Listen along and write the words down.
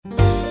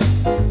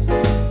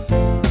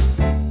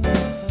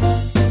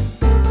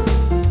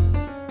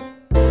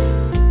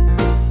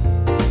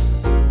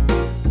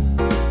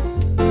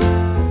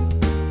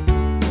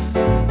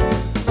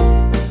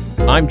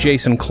I'm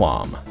Jason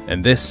Klom,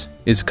 and this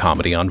is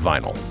Comedy on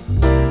Vinyl.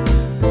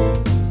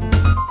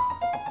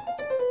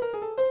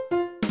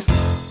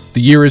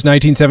 The year is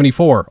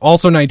 1974,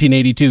 also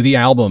 1982, the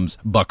albums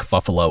Buck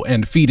Buffalo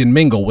and Feed and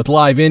Mingle with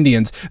Live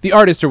Indians. The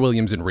artists are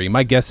Williams and Rhee.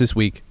 My guest this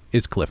week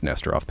is Kliph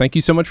Nesteroff. Thank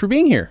you so much for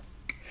being here.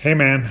 Hey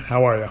man,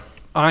 how are you?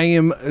 I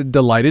am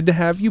delighted to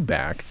have you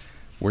back.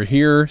 We're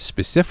here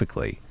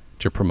specifically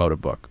to promote a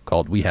book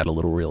called We Had a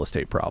Little Real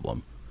Estate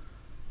Problem,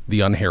 The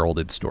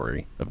Unheralded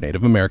Story of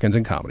Native Americans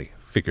in Comedy.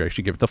 Figure I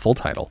should give it the full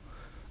title.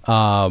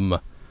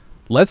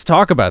 Let's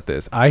talk about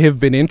this. I have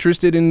been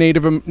interested in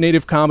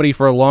native comedy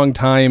for a long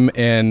time,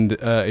 and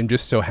I'm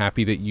just so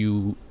happy that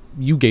you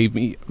gave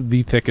me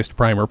the thickest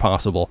primer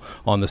possible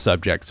on the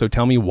subject. So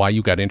tell me why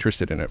you got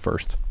interested in it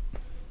first.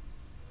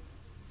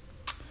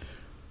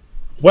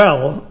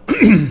 Well,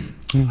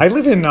 I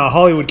live in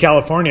Hollywood,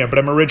 California, but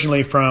I'm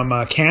originally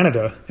from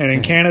Canada. And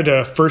in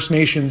Canada, First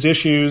Nations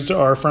issues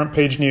are front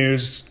page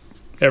news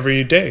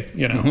every day,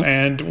 you know.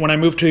 And when I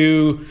moved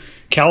to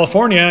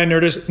California, I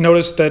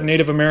noticed that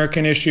Native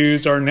American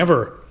issues are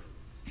never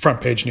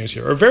front page news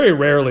here, or very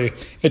rarely.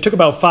 It took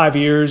about 4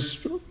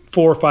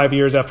 or 5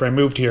 years after I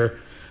moved here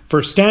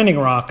for Standing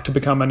Rock to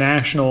become a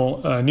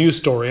national news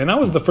story. And that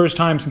was the first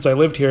time since I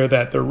lived here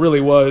that there really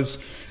was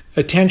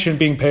attention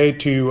being paid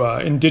to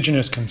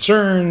Indigenous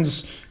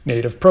concerns,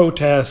 Native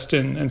protest,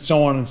 and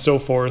so on and so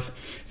forth.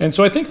 And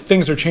so I think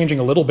things are changing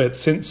a little bit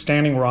since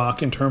Standing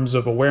Rock in terms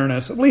of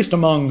awareness, at least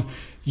among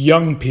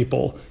young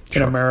people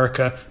in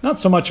America, not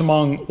so much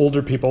among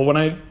older people. When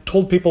I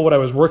told people what I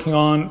was working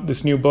on,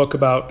 this new book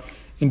about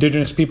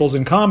Indigenous peoples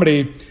in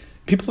comedy,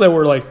 people that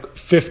were like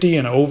 50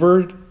 and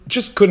over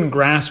just couldn't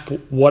grasp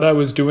what I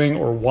was doing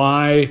or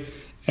why,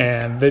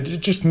 and it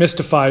just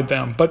mystified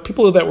them. But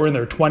people that were in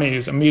their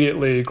 20s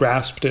immediately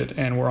grasped it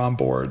and were on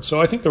board.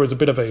 So I think there was a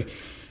bit of a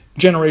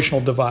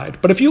generational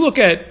divide. But if you look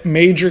at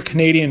major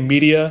Canadian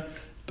media,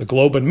 the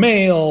Globe and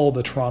Mail,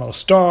 the Toronto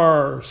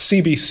Star,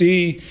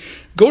 CBC,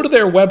 go to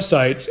their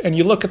websites and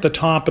you look at the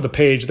top of the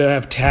page. They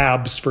have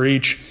tabs for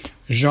each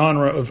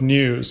genre of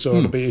news. So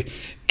it'll be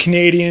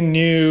Canadian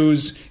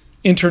news,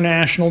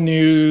 international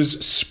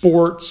news,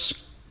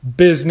 sports,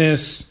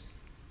 business,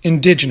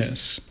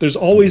 Indigenous. There's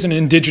always an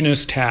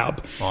Indigenous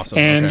tab. Awesome.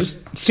 And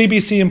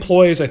CBC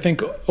employs, I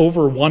think,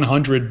 over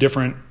 100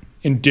 different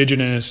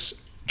Indigenous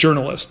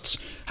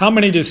journalists. How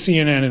many does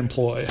CNN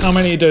employ? How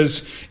many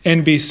does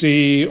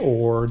NBC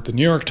or the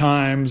New York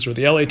Times or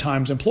the LA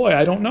Times employ?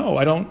 I don't know.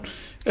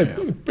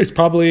 It's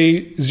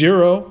probably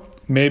 0,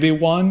 maybe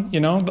 1, you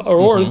know,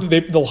 or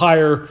they'll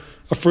hire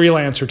a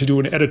freelancer to do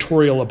an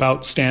editorial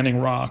about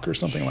Standing Rock or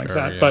something like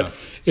that. Yeah. But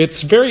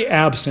it's very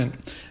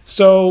absent.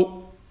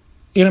 So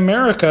in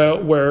America,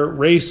 where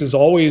race is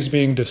always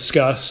being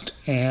discussed,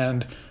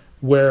 and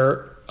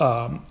where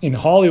in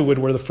Hollywood,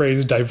 where the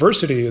phrase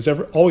diversity is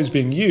always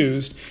being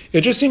used,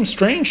 it just seems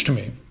strange to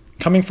me,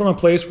 coming from a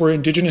place where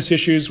Indigenous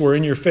issues were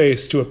in your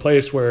face to a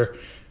place where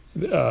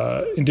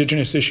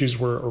Indigenous issues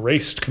were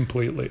erased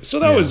completely. So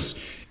that was,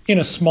 in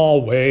a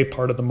small way,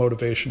 part of the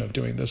motivation of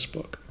doing this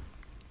book.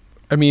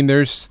 I mean,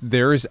 there's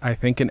I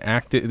think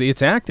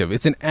it's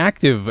an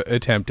active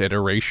attempt at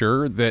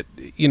erasure that,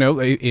 you know,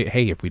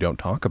 hey, if we don't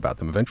talk about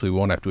them, eventually we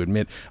won't have to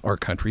admit our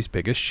country's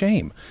biggest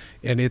shame.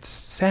 And it's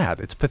sad.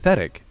 It's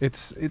pathetic. It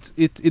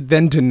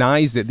then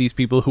denies that these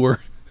people who are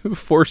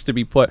forced to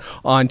be put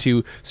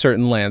onto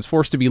certain lands,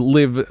 forced to be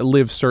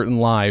live certain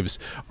lives,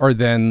 are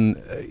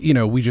then, you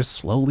know, we just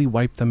slowly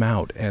wipe them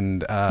out.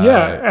 And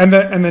and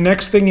the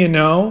next thing you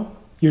know,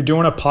 you're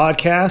doing a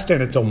podcast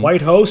and it's a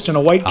white host and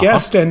a white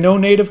guest and no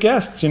native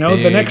guests, you know.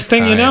 The next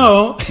thing you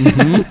know.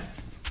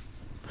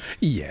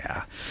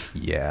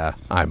 Yeah,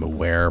 I'm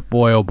aware.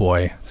 Boy, oh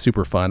boy,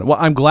 super fun. Well,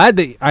 I'm glad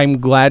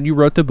you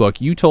wrote the book.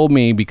 You told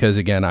me, because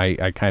again,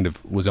 I kind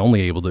of was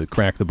only able to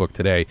crack the book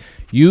today.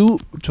 You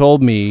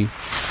told me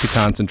to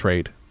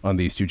concentrate on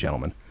these two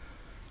gentlemen.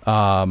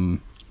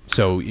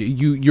 So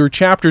your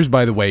chapters,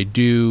 by the way,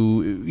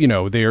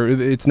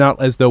 it's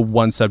not as though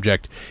one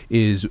subject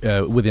is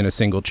within a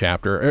single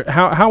chapter.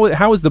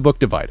 How is the book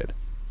divided?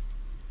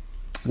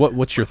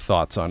 What's your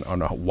thoughts on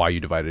why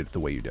you divided it the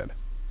way you did?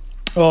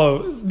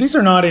 Oh, these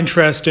are not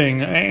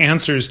interesting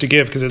answers to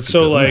give, because it's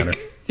so like matter.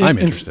 I'm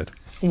interested.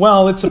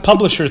 Well, it's a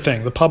publisher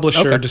thing. The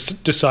publisher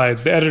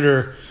decides. The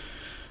editor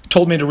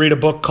told me to read a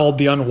book called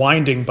The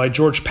Unwinding by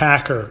George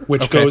Packer,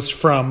 which goes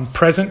from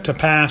present to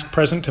past,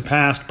 present to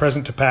past,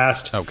 present to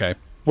past. Okay.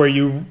 Where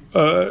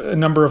a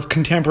number of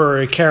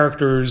contemporary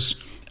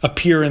characters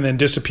appear and then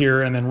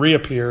disappear and then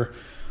reappear.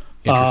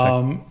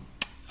 Interesting.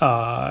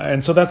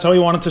 And so that's how he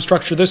wanted to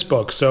structure this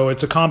book. So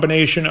it's a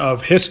combination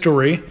of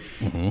history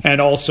and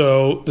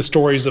also the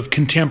stories of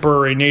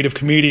contemporary Native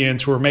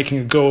comedians who are making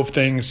a go of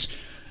things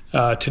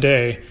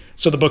today.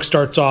 So the book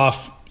starts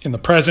off in the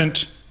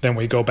present, then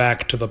we go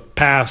back to the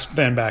past,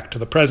 then back to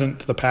the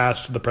present, to the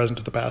past, to the present,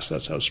 to the past.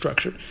 That's how it's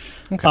structured.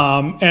 Okay.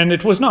 And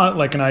it was not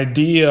like an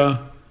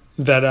idea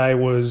that I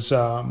was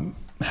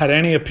had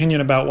any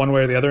opinion about one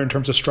way or the other in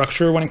terms of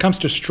structure. When it comes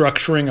to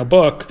structuring a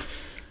book,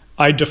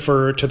 I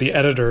defer to the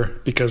editor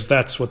because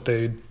that's what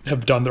they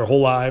have done their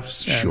whole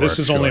lives. And this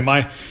is only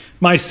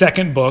my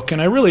second book,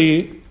 and I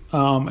really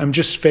am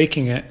just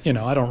faking it. You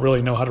know, I don't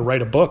really know how to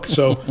write a book,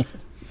 so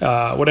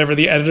whatever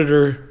the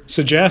editor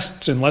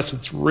suggests, unless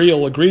it's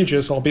real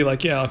egregious, I'll be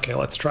like, yeah, okay,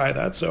 let's try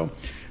that. So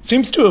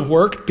seems to have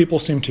worked. People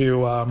seem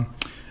to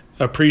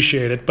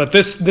appreciate it. But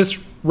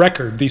this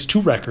record, these two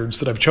records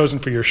that I've chosen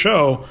for your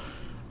show,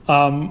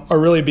 are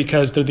really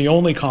because they're the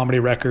only comedy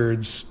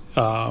records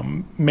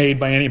made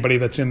by anybody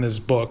that's in this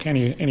book,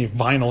 any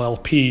vinyl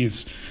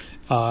LPs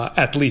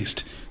at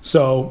least.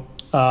 So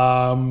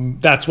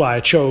that's why I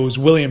chose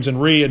Williams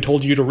and Rhee and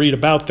told you to read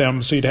about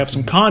them so you'd have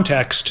some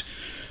context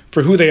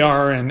for who they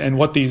are and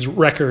what these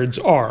records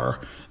are.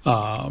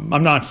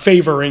 I'm not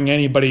favoring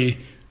anybody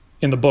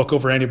in the book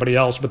over anybody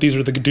else, but these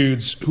are the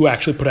dudes who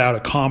actually put out a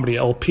comedy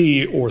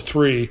LP or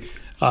three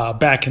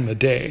back in the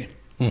day.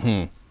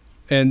 Mm-hmm.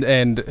 And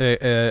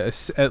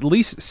at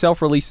least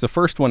self-released, the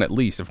first one at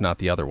least, if not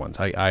the other ones.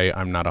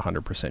 I'm not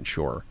 100%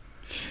 sure,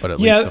 but at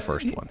least the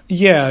first one.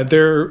 Yeah,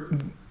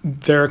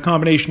 they're a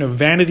combination of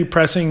vanity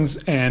pressings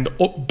and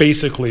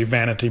basically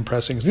vanity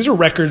pressings. These are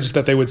records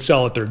that they would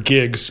sell at their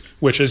gigs,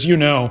 which, as you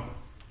know,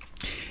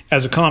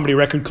 as a comedy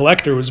record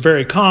collector, was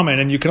very common,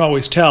 and you can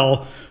always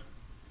tell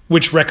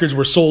which records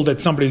were sold at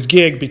somebody's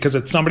gig because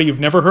it's somebody you've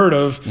never heard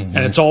of, and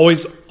it's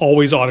always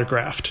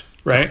autographed.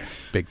 Right? Oh,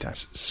 big time.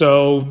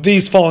 So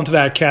these fall into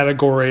that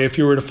category. If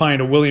you were to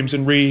find a Williams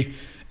and Rhee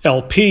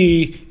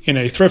LP in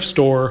a thrift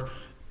store,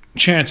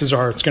 chances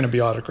are it's going to be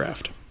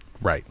autographed.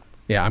 Right.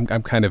 Yeah, I'm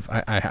kind of,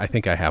 I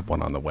think I have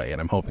one on the way, and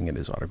I'm hoping it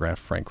is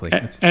autographed, frankly.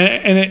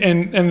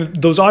 And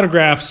those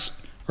autographs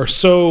are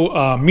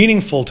so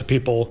meaningful to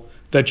people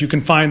that you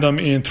can find them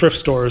in thrift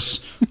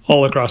stores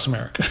all across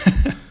America.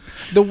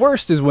 The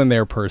worst is when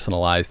they're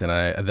personalized,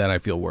 and then I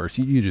feel worse.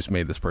 You just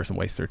made this person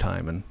waste their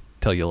time and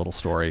tell you a little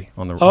story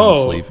on the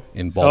sleeve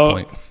in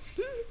ballpoint.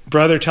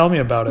 Brother, tell me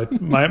about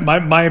it.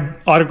 My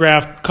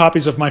autographed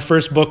copies of my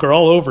first book are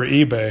all over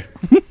eBay.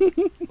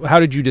 How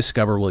did you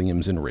discover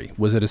Williams and Rhee?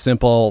 Was it a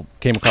simple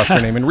came across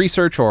their name in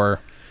research,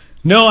 or?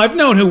 No, I've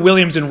known who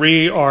Williams and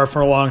Rhee are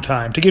for a long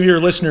time. To give your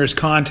listeners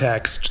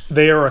context,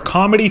 they are a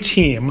comedy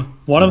team.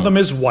 One of them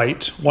is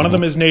white, one of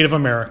them is Native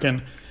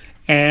American,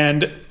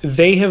 and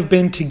they have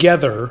been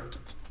together.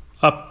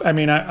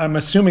 I'm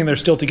assuming they're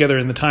still together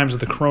in the times of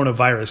the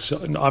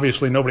coronavirus.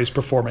 Obviously, nobody's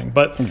performing.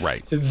 But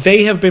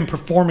they have been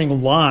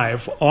performing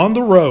live on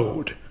the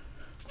road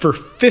for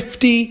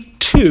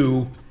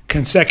 52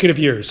 consecutive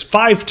years.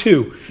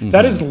 5-2.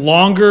 That is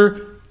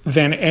longer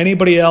than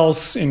anybody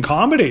else in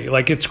comedy.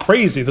 Like, it's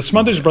crazy. The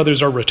Smothers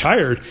Brothers are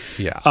retired.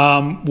 Yeah.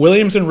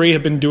 Williams and Rhee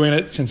have been doing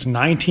it since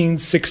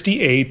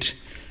 1968,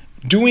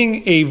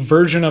 doing a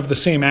version of the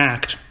same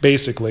act,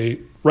 basically,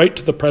 right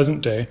to the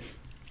present day.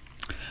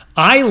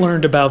 I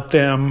learned about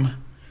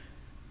them,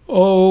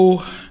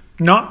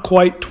 not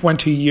quite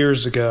 20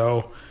 years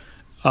ago.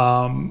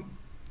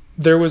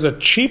 There was a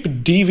cheap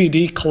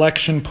DVD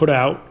collection put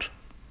out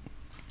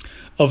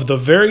of the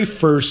very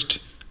first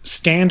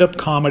stand-up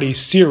comedy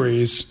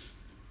series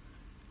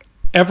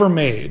ever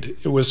made.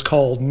 It was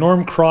called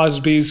Norm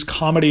Crosby's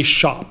Comedy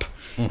Shop,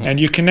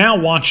 and you can now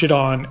watch it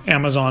on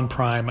Amazon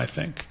Prime, I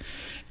think.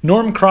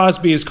 Norm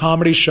Crosby's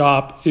Comedy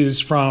Shop is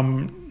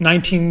from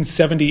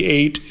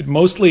 1978. It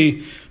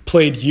mostly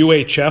played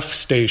UHF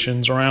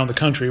stations around the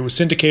country. It was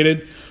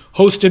syndicated,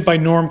 hosted by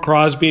Norm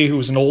Crosby, who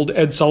was an old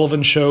Ed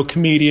Sullivan Show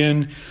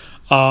comedian,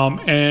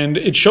 and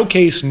it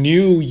showcased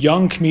new,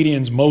 young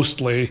comedians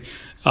mostly,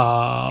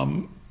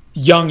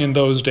 young in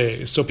those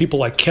days. So people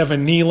like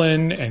Kevin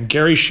Nealon and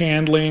Gary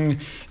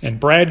Shandling and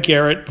Brad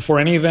Garrett, before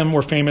any of them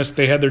were famous,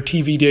 they had their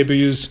TV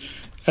debuts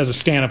as a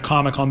stand-up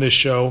comic on this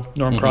show,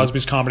 Norm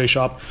Crosby's Comedy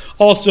Shop.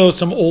 Also,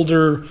 some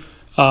older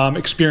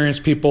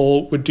experienced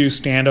people would do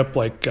stand-up,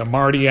 like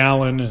Marty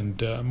Allen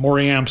and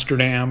Maury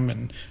Amsterdam,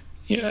 and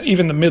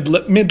even the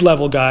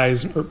mid-level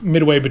guys, or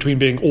midway between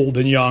being old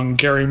and young,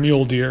 Gary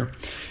Muledeer.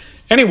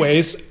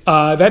 Anyways,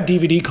 that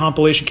DVD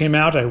compilation came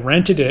out. I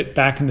rented it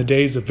back in the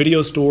days of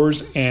video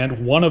stores,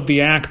 and one of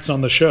the acts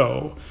on the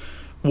show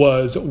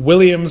was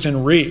Williams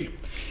and Rhee.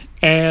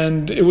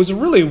 And it was a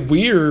really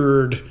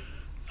weird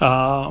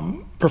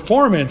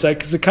performance,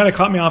 because it kind of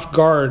caught me off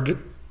guard.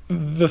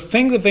 The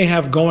thing that they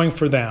have going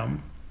for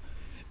them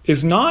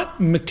is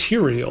not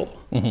material,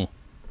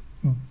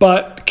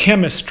 but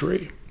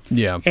chemistry.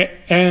 Yeah.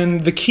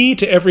 And the key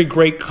to every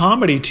great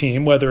comedy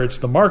team, whether it's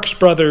the Marx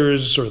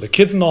Brothers or the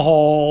Kids in the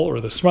Hall or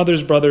the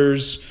Smothers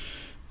Brothers,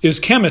 is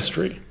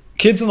chemistry.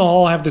 Kids in the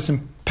Hall have this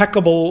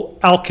impeccable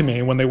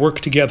alchemy when they work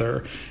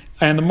together,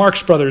 and the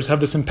Marx Brothers have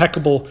this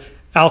impeccable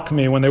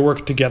alchemy when they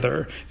work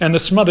together, and the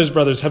Smothers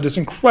Brothers have this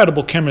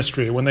incredible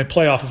chemistry when they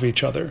play off of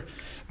each other.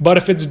 But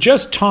if it's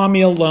just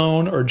Tommy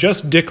alone, or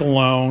just Dick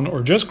alone,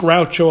 or just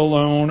Groucho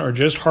alone, or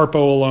just Harpo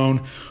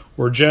alone,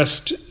 or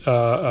just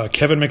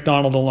Kevin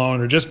McDonald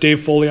alone, or just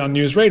Dave Foley on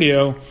News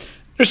Radio,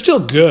 they're still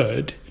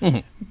good,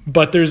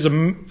 but there's a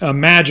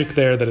magic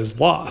there that is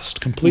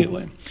lost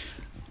completely.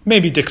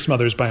 Maybe Dick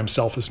Smothers by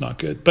himself is not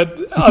good, but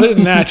other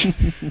than that,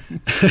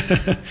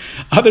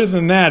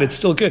 it's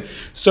still good.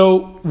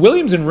 So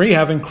Williams and Rhee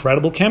have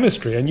incredible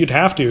chemistry, and you'd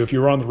have to if you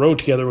were on the road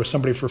together with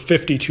somebody for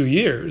 52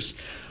 years.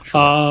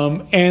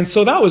 Sure. And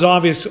so that was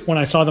obvious when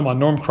I saw them on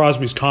Norm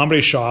Crosby's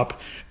Comedy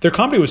Shop. Their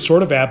comedy was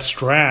sort of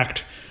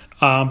abstract,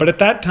 but at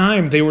that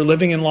time they were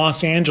living in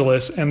Los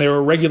Angeles, and they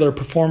were regular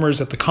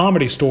performers at the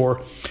Comedy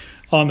Store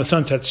on the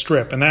Sunset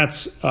Strip, and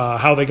that's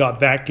how they got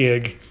that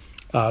gig.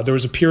 There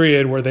was a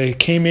period where they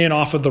came in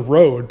off of the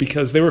road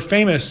because they were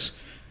famous,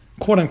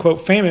 quote unquote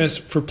famous,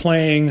 for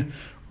playing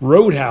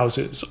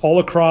roadhouses all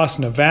across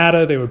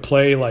Nevada. They would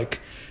play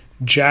like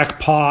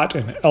Jackpot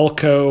and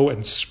Elko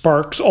and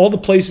Sparks, all the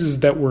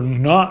places that were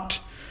not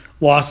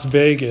Las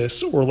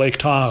Vegas or Lake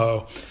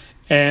Tahoe.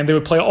 And they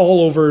would play all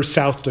over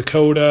South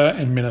Dakota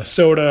and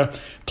Minnesota,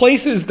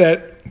 places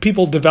that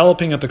people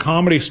developing at the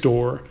Comedy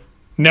Store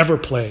never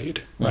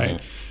played,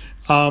 right?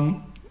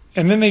 Mm-hmm.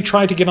 And then they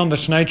tried to get on the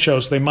Tonight Show,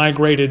 so they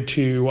migrated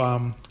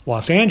to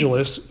Los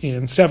Angeles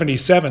in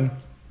 1977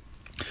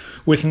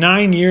 with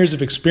 9 years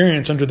of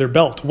experience under their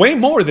belt, way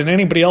more than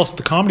anybody else at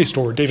the Comedy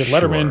Store, David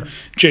Letterman,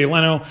 Jay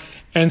Leno.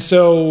 And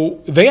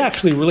so they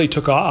actually really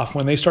took off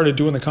when they started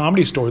doing the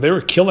Comedy Store. They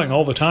were killing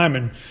all the time,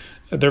 and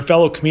their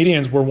fellow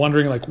comedians were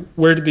wondering, like,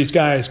 where did these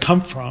guys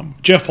come from?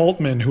 Jeff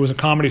Altman, who was a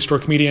Comedy Store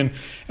comedian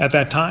at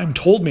that time,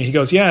 told me, he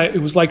goes, yeah,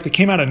 it was like they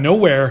came out of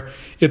nowhere.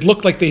 It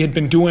looked like they had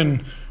been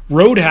doing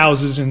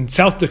roadhouses in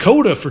South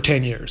Dakota for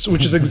 10 years,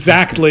 which is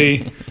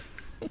exactly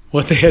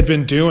what they had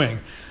been doing.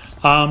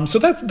 So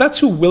that's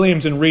who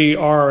Williams and Rhee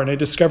are, and I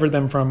discovered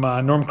them from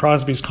Norm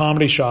Crosby's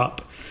Comedy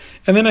Shop.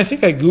 And then I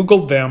think I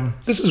Googled them.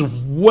 This is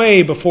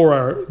way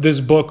before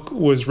this book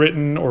was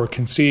written or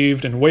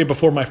conceived, and way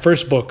before my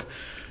first book,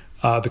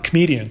 The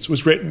Comedians,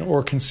 was written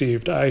or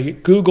conceived. I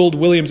Googled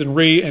Williams and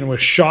Rhee and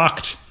was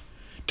shocked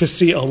to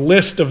see a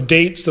list of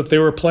dates that they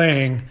were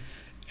playing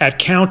at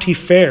county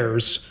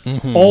fairs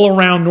all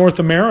around North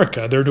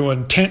America. They're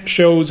doing tent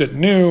shows at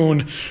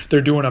noon. They're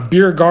doing a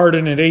beer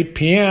garden at 8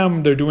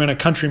 p.m. They're doing a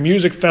country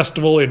music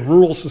festival in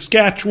rural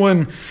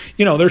Saskatchewan.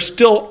 You know, they're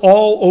still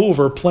all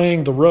over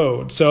playing the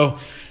road. So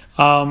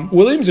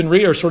Williams and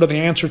Rhee are sort of the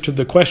answer to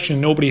the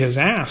question nobody has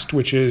asked,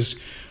 which is,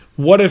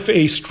 what if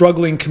a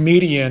struggling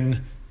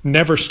comedian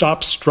never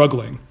stops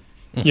struggling?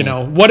 Mm-hmm. You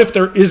know, what if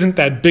there isn't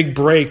that big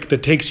break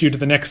that takes you to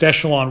the next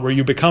echelon where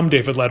you become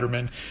David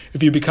Letterman,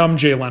 if you become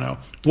Jay Leno?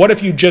 What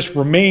if you just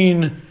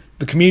remain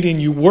the comedian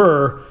you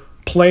were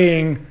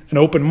playing an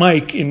open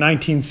mic in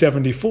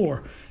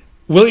 1974?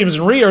 Williams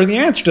and Rhee are the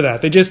answer to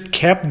that. They just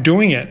kept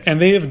doing it,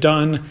 and they have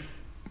done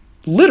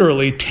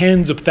literally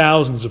tens of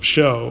thousands of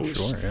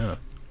shows. Sure, yeah.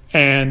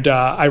 And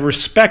I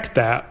respect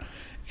that,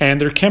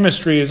 and their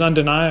chemistry is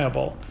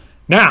undeniable.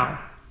 Now,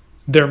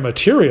 their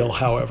material,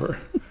 however...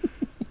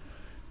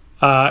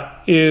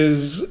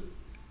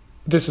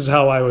 this is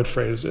how I would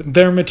phrase it.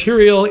 Their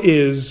material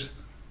is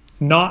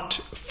not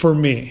for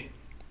me.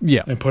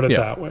 Yeah. And put it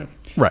that way.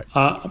 Right.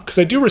 Because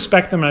I do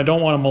respect them and I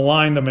don't want to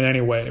malign them in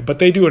any way. But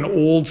they do an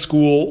old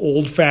school,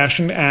 old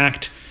fashioned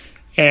act.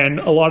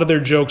 And a lot of their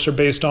jokes are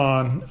based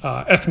on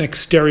ethnic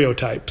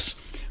stereotypes,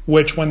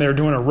 which when they're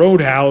doing a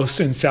roadhouse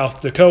in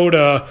South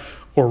Dakota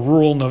or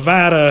rural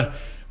Nevada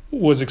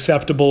was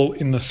acceptable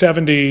in the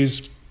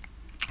 70s.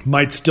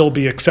 Might still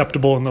be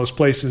acceptable in those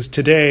places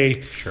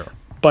today, sure,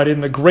 but in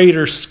the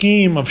greater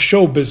scheme of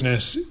show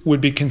business would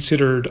be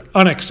considered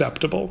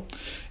unacceptable.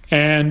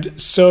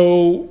 And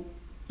so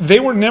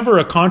they were never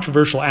a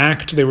controversial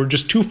act. They were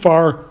just too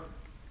far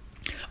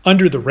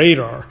under the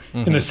radar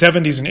in the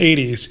 70s and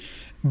 80s.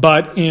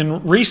 But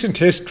in recent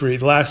history,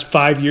 the last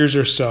 5 years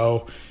or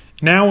so,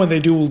 now when they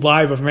do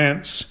live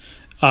events,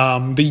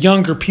 the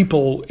younger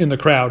people in the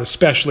crowd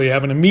especially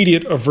have an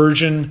immediate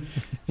aversion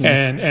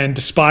and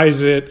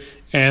despise it.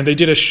 And they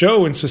did a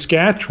show in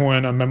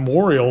Saskatchewan, a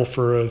memorial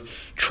for a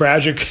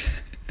tragic,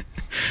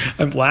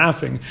 I'm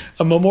laughing,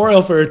 a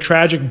memorial for a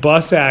tragic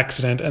bus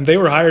accident. And they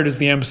were hired as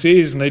the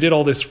MCs, and they did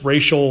all this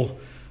racial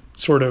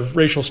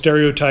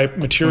stereotype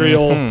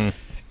material.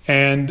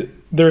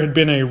 And there had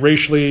been a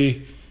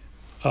racially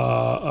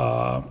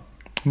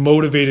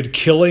motivated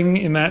killing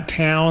in that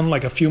town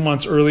like a few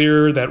months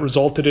earlier that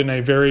resulted in a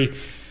very...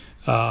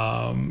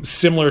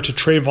 similar to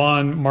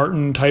Trayvon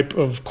Martin type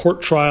of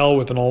court trial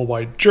with an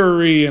all-white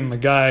jury, and the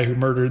guy who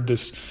murdered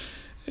this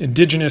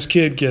indigenous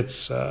kid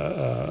gets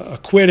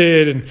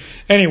acquitted. And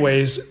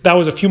anyways, that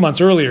was a few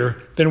months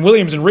earlier. Then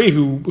Williams and Rhee,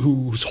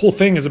 whose whole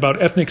thing is about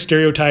ethnic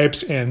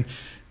stereotypes, and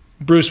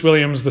Bruce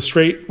Williams, the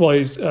straight, well,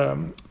 he's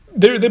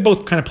they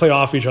both kind of play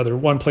off each other.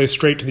 One plays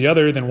straight to the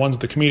other, then one's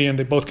the comedian.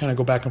 They both kind of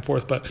go back and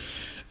forth. But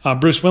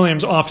Bruce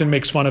Williams often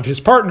makes fun of his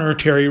partner,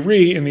 Terry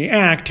Rhee, in the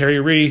act. Terry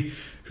Rhee,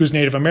 who's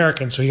Native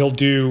American, so he'll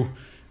do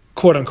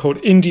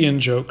quote-unquote Indian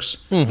jokes.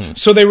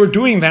 So they were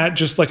doing that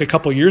just like a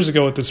couple years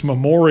ago at this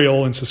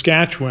memorial in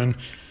Saskatchewan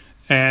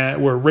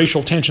where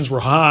racial tensions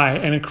were high,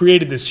 and it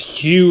created this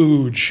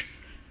huge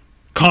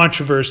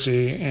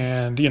controversy.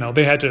 And, you know,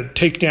 they had to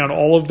take down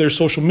all of their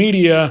social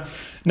media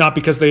not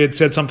because they had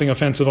said something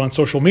offensive on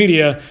social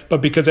media,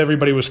 but because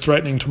everybody was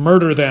threatening to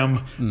murder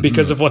them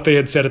because of what they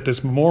had said at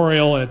this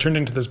memorial, and it turned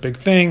into this big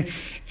thing.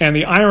 And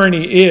the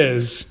irony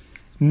is,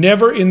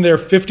 never in their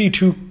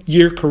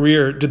 52-year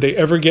career did they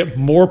ever get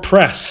more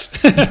press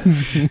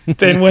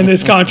than when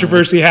this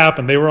controversy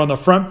happened. They were on the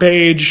front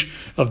page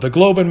of the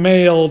Globe and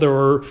Mail. There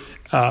were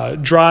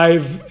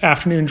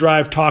afternoon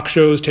drive talk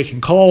shows taking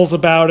calls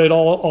about it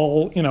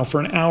all for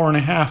an hour and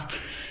a half,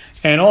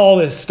 and all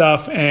this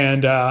stuff.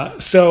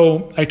 And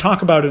so I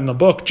talk about it in the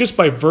book, just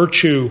by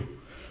virtue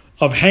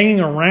of hanging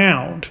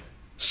around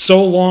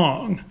so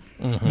long.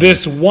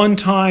 This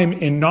one-time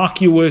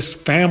innocuous,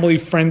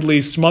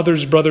 family-friendly,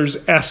 Smothers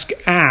Brothers-esque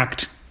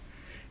act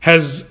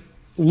has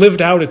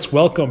lived out its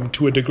welcome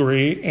to a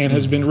degree and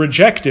has been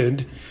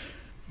rejected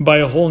by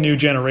a whole new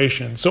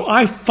generation. So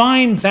I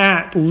find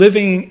that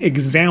living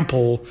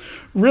example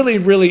really,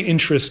 really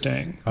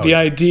interesting. The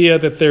idea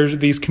that there's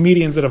these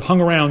comedians that have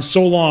hung around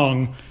so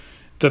long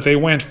that they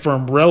went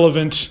from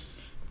relevant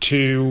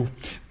to,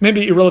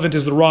 maybe irrelevant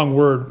is the wrong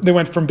word, they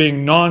went from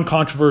being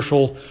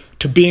non-controversial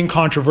to being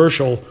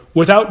controversial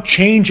without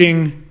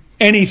changing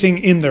anything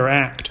in their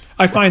act.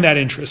 I find that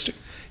interesting.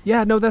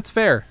 Yeah, no, that's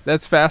fair.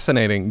 That's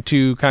fascinating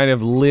to kind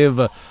of live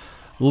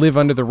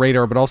under the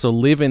radar, but also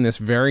live in this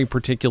very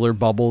particular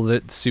bubble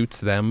that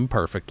suits them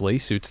perfectly,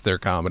 suits their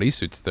comedy,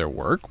 suits their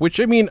work, which,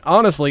 I mean,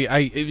 honestly,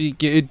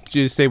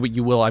 just say what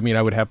you will. I mean,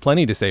 I would have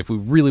plenty to say if we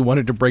really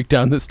wanted to break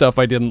down the stuff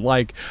I didn't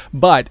like,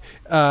 but,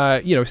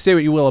 say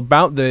what you will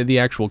about the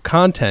actual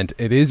content.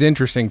 It is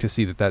interesting to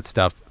see that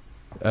stuff,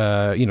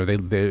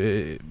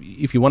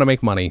 if you want to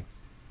make money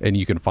and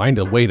you can find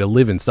a way to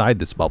live inside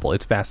this bubble,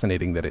 it's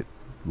fascinating that it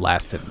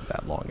lasted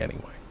that long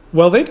anyway.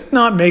 Well, they did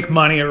not make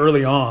money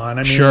early on.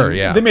 I mean, sure,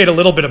 yeah. They made a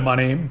little bit of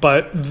money,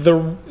 but the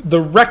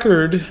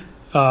record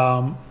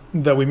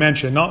that we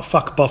mentioned, not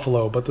Fuck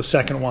Buffalo, but the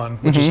second one,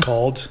 which is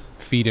called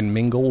Feed and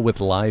Mingle with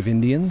Live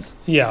Indians.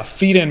 Yeah,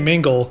 Feed and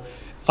Mingle.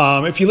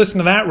 If you listen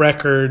to that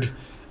record,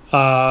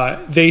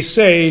 they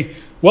say,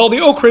 well,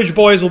 the Oak Ridge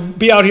Boys will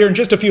be out here in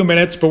just a few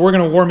minutes, but we're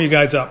going to warm you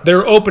guys up.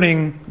 They're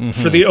opening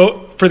for the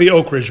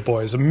Oak Ridge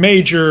Boys, a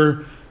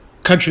major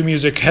country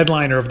music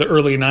headliner of the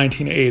early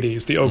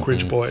 1980s, the Oak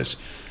Ridge Boys.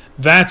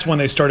 That's when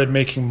they started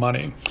making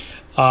money.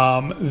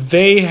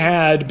 They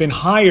had been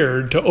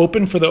hired to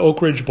open for the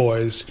Oak Ridge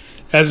Boys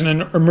as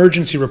an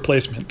emergency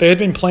replacement. They had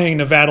been playing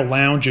Nevada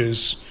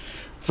lounges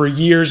for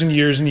years and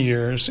years and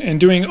years and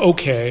doing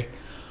okay.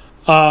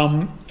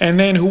 And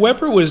then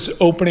whoever was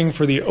opening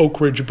for the Oak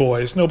Ridge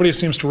Boys, nobody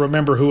seems to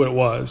remember who it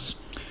was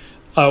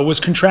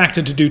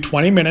contracted to do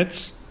 20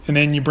 minutes, and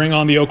then you bring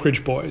on the Oak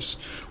Ridge Boys.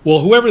 Well,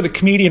 whoever the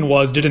comedian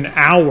was did an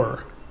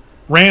hour,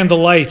 ran the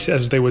light,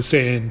 as they would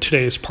say in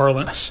today's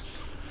parlance.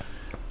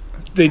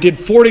 They did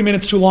 40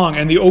 minutes too long,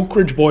 and the Oak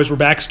Ridge Boys were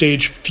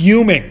backstage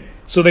fuming.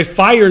 So they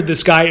fired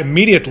this guy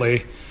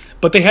immediately,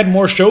 but they had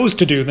more shows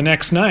to do the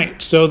next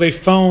night. So they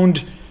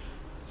phoned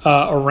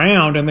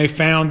around, and they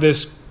found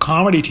this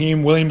comedy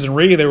team, Williams and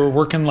Ree. They were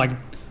working like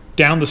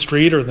down the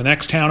street or the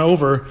next town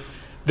over.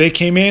 They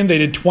came in, they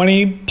did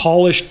 20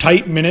 polished,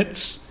 tight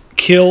minutes,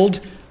 killed.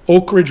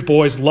 Oak Ridge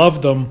Boys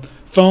loved them,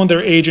 phoned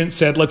their agent,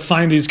 said, let's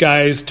sign these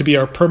guys to be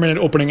our permanent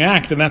opening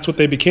act, and that's what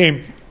they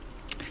became.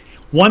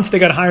 Once they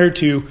got hired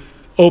to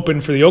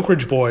open for the Oak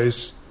Ridge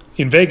Boys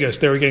in Vegas,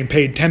 they were getting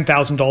paid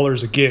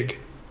 $10,000 a gig.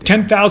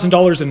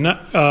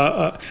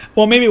 $10,000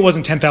 well, maybe it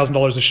wasn't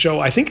 $10,000 a show.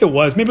 I think it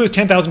was. Maybe it was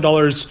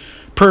 $10,000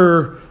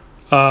 per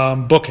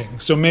booking.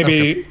 So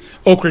maybe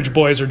Oak Ridge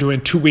Boys are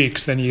doing 2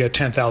 weeks, then you get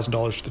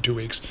 $10,000 for the 2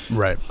 weeks.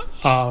 Right.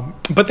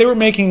 But they were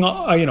making,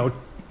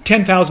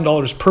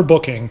 $10,000 per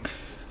booking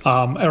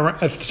at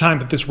the time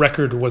that this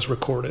record was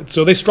recorded.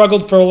 So they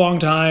struggled for a long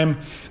time.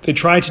 They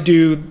tried to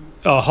do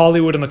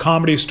Hollywood and the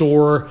Comedy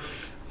Store.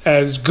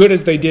 As good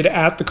as they did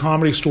at the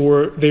Comedy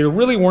Store, they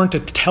really weren't a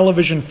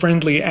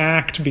television-friendly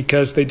act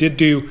because they did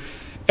do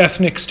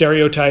ethnic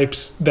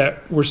stereotypes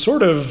that were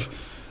sort of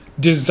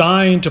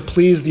designed to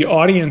please the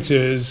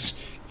audiences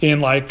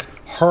in like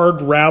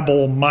hard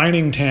rabble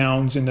mining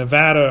towns in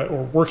Nevada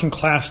or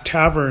working-class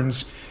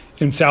taverns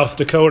in South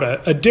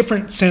Dakota, a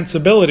different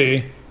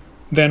sensibility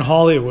than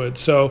Hollywood.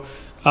 So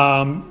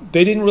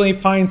they didn't really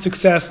find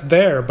success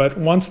there. But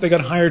once they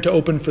got hired to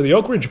open for the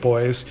Oak Ridge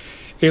Boys,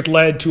 it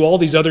led to all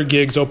these other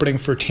gigs opening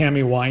for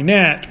Tammy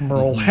Wynette,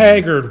 Merle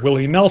Haggard,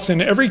 Willie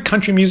Nelson, every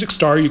country music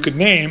star you could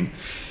name.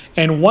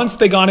 And once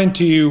they got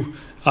into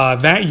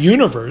that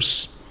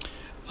universe,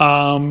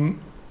 right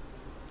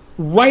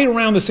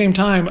around the same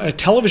time, a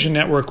television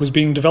network was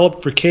being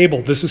developed for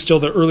cable. This is still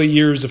the early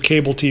years of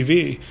cable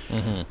TV.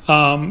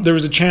 There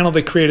was a channel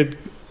they created,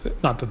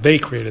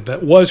 that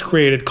was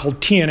created, called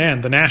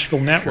TNN, the Nashville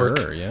Network.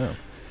 Sure, yeah.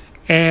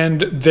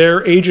 And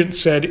their agent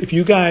said, if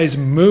you guys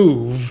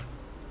move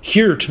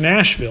here to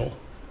Nashville,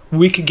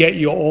 we could get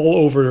you all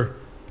over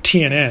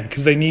TNN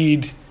because they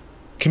need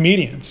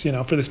comedians,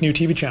 for this new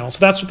TV channel.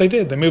 So that's what they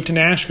did. They moved to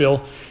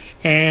Nashville,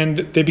 and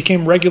they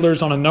became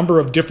regulars on a number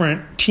of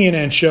different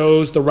TNN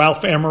shows. The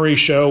Ralph Emery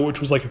Show, which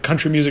was like a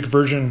country music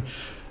version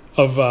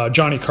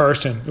Johnny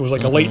Carson. It was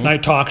like a late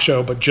night talk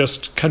show, but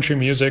just country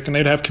music, and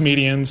they'd have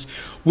comedians.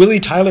 Willie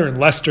Tyler and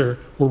Lester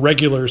were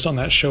regulars on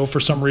that show for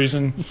some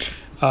reason.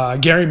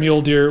 Gary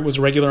Mule Deer was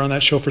a regular on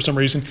that show for some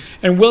reason,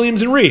 and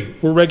Williams and Rhee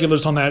were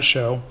regulars on that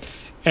show.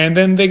 And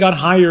then they got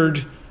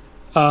hired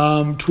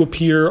to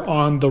appear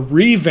on the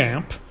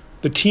revamp.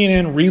 The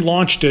TNN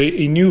relaunched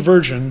a new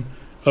version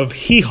of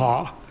Hee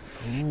Haw.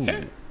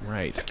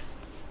 Right.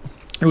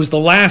 It was the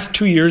last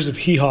 2 years of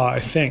Hee Haw, I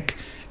think,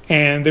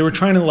 and they were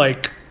trying to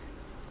like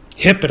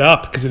hip it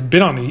up because it had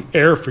been on the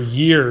air for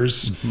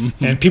years,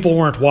 and people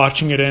weren't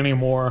watching it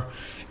anymore.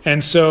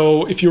 And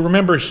so, if you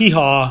remember Hee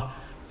Haw,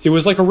 it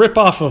was like a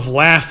ripoff of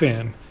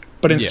Laugh-In,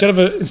 but instead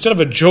of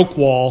a joke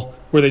wall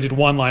where they did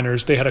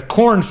one-liners, they had a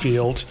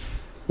cornfield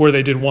where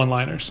they did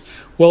one-liners.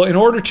 Well, in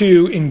order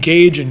to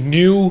engage a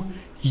new,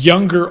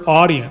 younger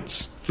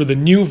audience for the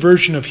new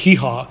version of Hee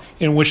Haw,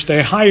 in which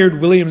they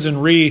hired Williams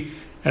and Rhee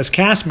as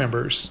cast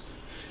members,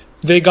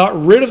 they got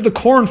rid of the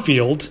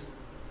cornfield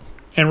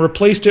and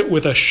replaced it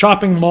with a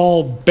shopping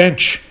mall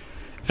bench.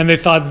 And they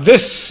thought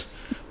this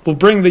will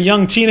bring the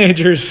young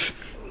teenagers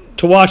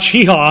to watch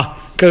Hee Haw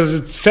because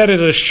it's set at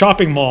a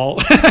shopping mall.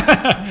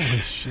 Holy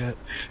shit.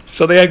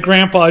 So they had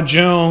Grandpa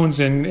Jones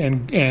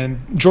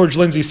and George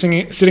Lindsay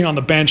sitting on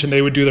the bench, and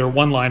they would do their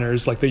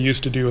one-liners like they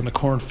used to do in the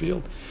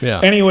cornfield. Yeah.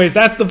 Anyways,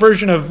 that's the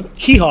version of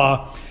Hee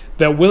Haw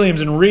that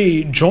Williams and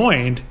Rhee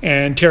joined,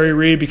 and Terry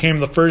Rhee became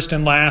the first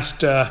and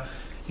last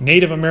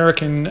Native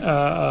American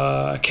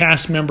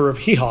cast member of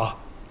Hee Haw.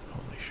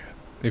 Holy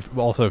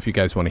shit. If you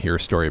guys want to hear a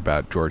story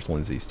about George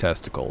Lindsay's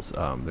testicles,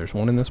 there's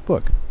one in this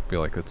book. I feel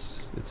like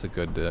it's a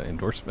good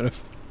endorsement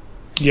of...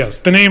 Yes,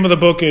 the name of the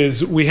book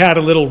is We Had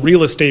a Little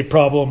Real Estate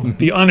Problem,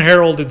 The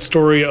Unheralded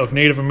Story of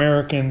Native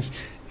Americans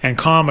and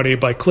Comedy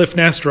by Kliph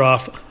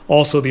Nesteroff,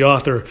 also the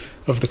author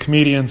of The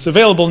Comedians.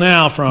 Available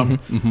now from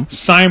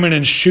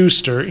Simon &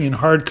 Schuster in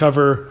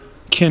hardcover,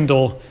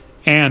 Kindle,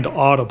 and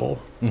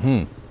Audible.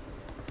 I'm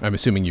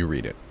assuming you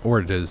read it.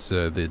 Or does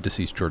the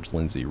deceased George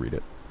Lindsay read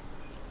it?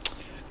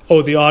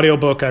 Oh, the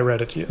audiobook, I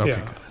read it. Okay,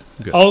 yeah.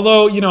 Good.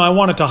 Although, I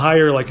wanted to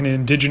hire like an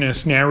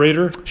indigenous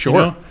narrator.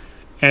 Sure.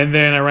 And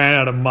then I ran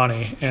out of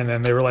money. And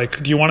then they were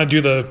like, do you want to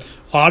do the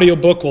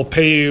audiobook? We'll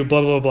pay you,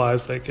 blah, blah, blah. I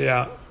was like,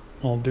 yeah,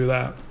 I'll do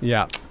that.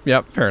 Yeah.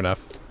 Yep. Fair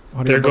enough.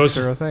 There goes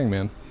a thing,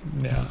 man.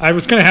 Yeah. I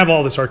was going to have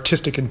all this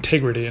artistic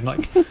integrity and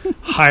like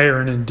hire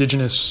an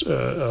indigenous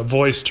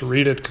voice to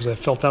read it because I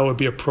felt that would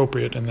be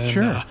appropriate. And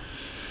then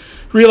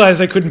realized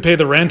I couldn't pay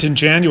the rent in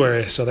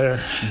January. So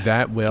there.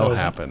 That will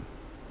happen.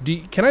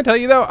 Can I tell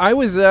you, though, I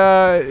was,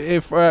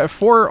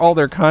 for all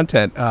their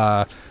content,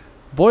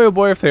 boy, oh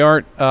boy, if they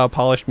aren't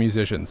polished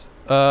musicians.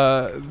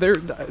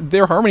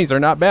 Their harmonies are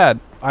not bad.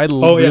 I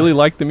really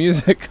like the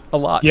music a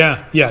lot.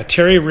 Yeah.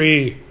 Terry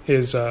Rhee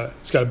he's got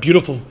a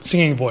beautiful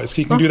singing voice.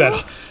 He can do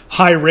that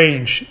high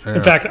range. Yeah.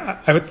 In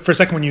fact, for a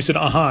second when you said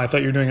I thought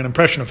you were doing an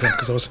impression of him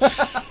because it was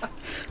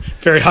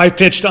very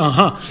high-pitched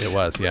It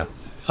was, yeah.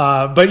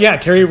 But yeah,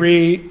 Terry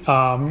Rhee,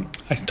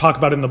 I talk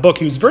about it in the book.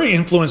 He was very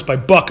influenced by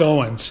Buck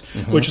Owens,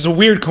 which is a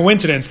weird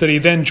coincidence that he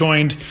then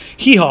joined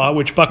Hee Haw,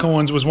 which Buck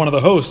Owens was one of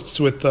the hosts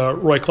with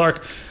Roy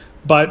Clark.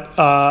 But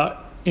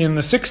in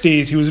the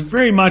 60s, he was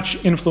very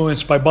much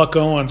influenced by Buck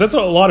Owens. That's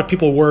what a lot of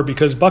people were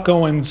because Buck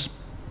Owens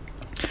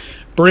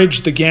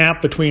bridged the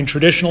gap between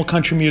traditional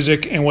country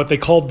music and what they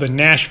called the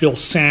Nashville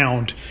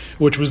Sound,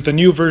 which was the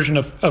new version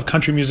of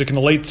country music in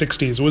the late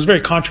 60s. It was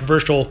very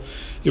controversial.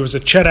 It was a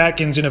Chet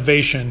Atkins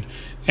innovation.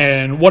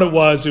 And what it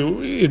was,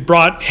 it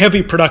brought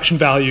heavy production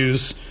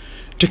values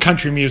to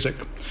country music.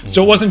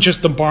 So it wasn't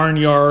just the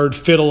barnyard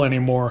fiddle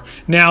anymore.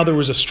 Now there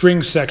was a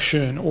string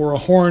section or a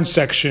horn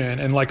section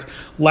and like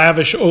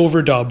lavish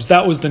overdubs.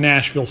 That was the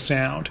Nashville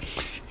Sound.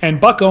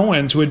 And Buck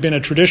Owens, who had been a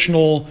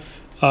traditional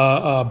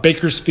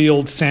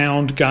Bakersfield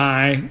sound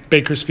guy,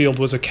 Bakersfield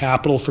was a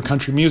capital for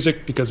country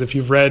music because if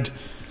you've read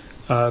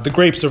The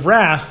Grapes of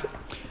Wrath,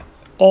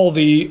 all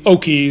the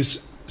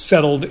Okies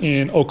settled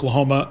in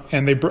Oklahoma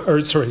and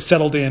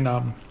settled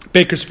in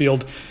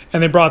Bakersfield,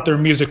 and they brought their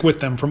music with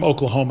them from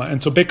Oklahoma.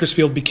 And so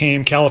Bakersfield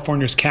became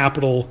California's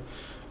capital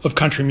of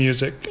country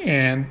music.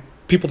 And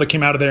people that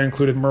came out of there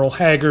included Merle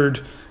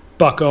Haggard,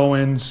 Buck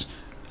Owens,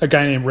 a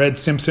guy named Red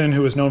Simpson,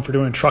 who was known for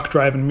doing truck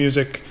driving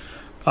music,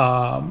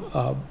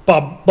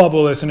 Bob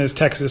Willis and his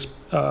Texas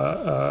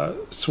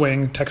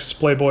swing, Texas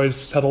Playboys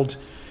settled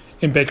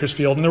in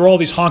Bakersfield. And there were all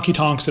these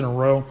honky-tonks in a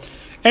row.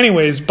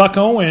 Anyways, Buck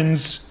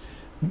Owens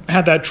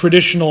had that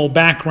traditional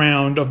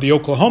background of the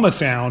Oklahoma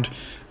sound,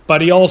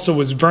 but he also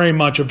was very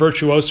much a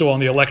virtuoso on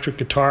the electric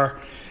guitar.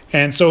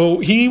 And so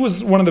he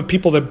was one of the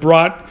people that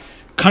brought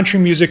country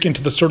music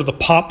into the sort of the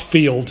pop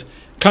field.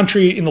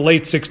 Country in the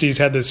late 60s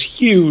had this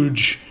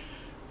huge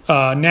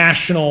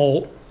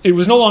national... It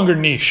was no longer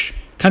niche.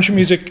 Country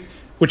music,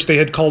 which they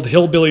had called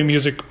hillbilly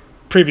music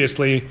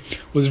previously,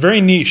 was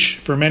very niche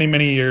for many,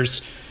 many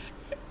years.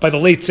 By the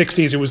late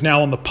 60s, it was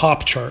now on the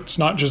pop charts,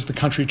 not just the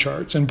country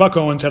charts. And Buck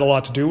Owens had a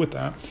lot to do with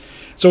that.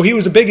 So he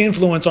was a big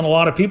influence on a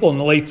lot of people in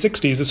the late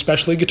 60s,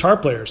 especially guitar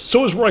players.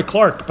 So was Roy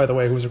Clark, by the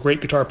way, who was a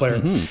great guitar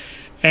player.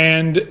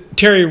 And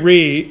Terry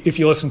Rhee, if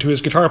you listen to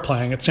his guitar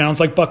playing, it sounds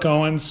like Buck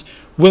Owens.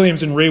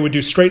 Williams and Rhee would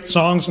do straight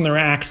songs in their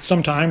act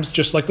sometimes,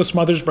 just like the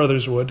Smothers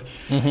Brothers would,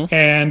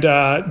 and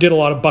did a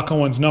lot of Buck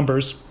Owens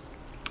numbers.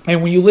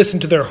 And when you listen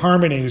to their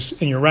harmonies,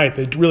 and you're right,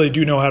 they really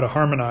do know how to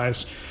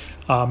harmonize.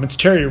 It's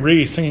Terry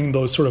Rhee singing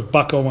those sort of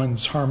Buck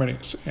Owens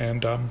harmonies.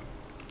 And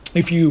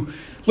if you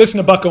listen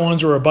to Buck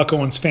Owens or a Buck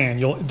Owens fan,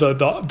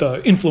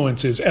 the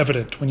influence is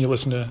evident when you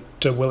listen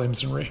to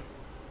Williams and Rhee.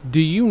 Do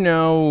you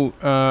know...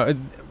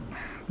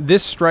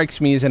 this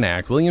strikes me as an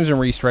act. Williams and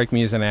Rhee strike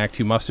me as an act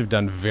who must have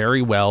done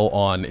very well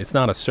on... It's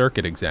not a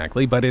circuit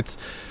exactly, but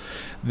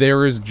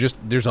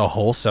there's a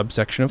whole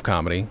subsection of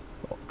comedy,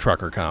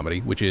 trucker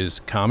comedy, which is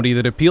comedy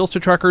that appeals to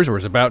truckers or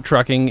is about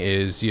trucking.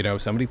 Is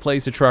somebody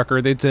plays a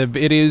trucker.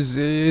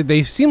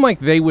 They seem like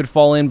they would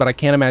fall in, but I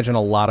can't imagine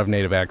a lot of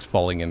native acts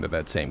falling into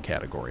that same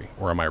category.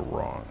 Or am I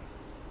wrong?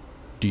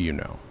 Do you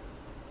know?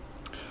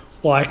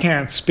 Well, I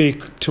can't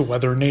speak to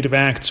whether native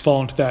acts fall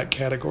into that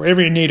category.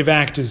 Every native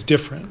act is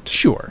different.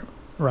 Sure.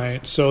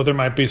 Right. So there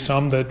might be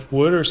some that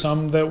would or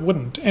some that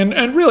wouldn't.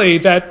 And really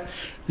that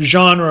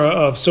genre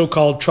of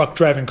so-called truck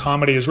driving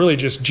comedy is really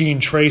just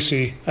Gene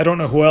Tracy. I don't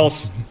know who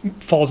else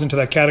falls into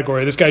that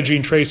category. This guy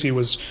Gene Tracy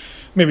was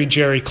maybe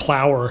Jerry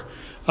Clower.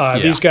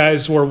 These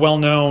guys were well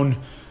known.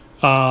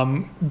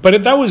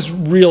 But that was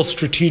real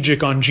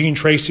strategic on Gene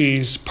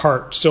Tracy's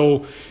part.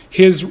 So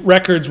his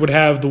records would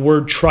have the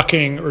word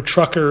trucking or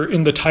trucker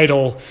in the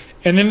title,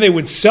 and then they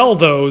would sell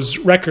those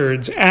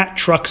records at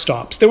truck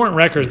stops. They weren't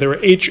records; they were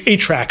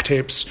 8-track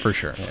tapes for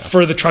sure,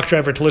 for the truck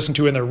driver to listen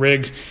to in their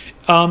rig.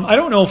 I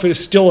don't know if it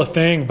is still a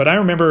thing, but I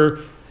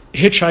remember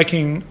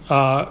hitchhiking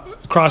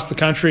across the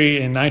country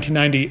in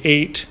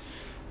 1998,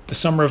 the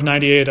summer of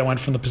 '98. I went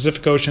from the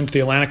Pacific Ocean to the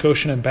Atlantic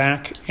Ocean and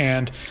back,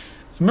 and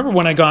I remember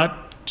when I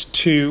got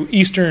to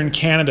eastern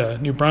Canada,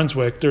 New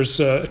Brunswick, there's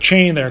a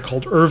chain there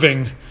called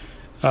Irving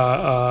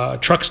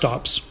truck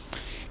stops,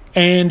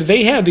 and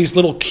they had these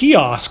little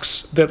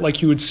kiosks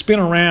that you would spin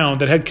around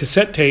that had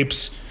cassette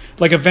tapes,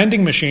 like a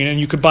vending machine, and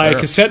you could buy a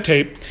cassette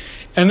tape,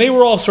 and they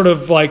were all sort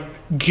of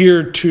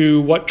geared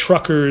to what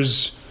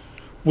truckers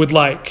would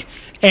like,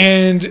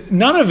 and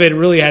none of it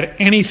really had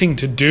anything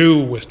to do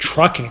with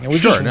trucking. It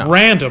was just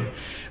random,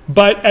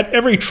 but at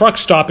every truck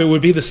stop it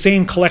would be the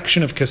same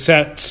collection of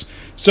cassettes.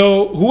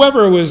 So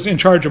whoever was in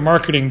charge of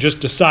marketing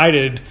just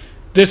decided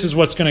this is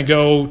what's going to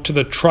go to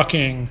the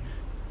trucking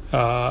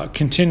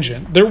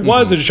contingent. There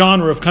was a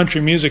genre of country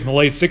music in the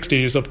late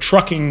 60s of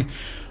trucking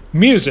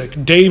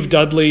music. Dave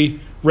Dudley,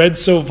 Red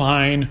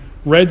Sovine,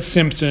 Red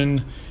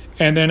Simpson,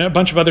 and then a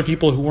bunch of other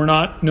people who were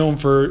not known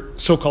for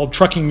so-called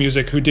trucking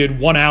music who did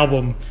one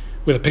album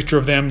with a picture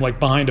of them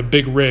behind a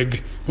big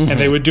rig, and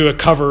they would do a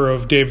cover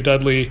of Dave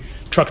Dudley,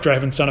 Truck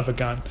Driving Son of a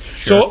Gun.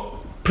 Sure. So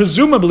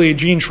presumably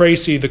Gene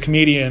Tracy, the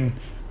comedian,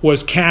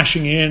 was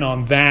cashing in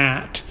on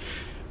that.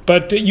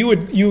 But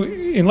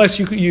unless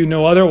you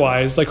know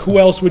otherwise, who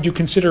else would you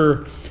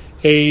consider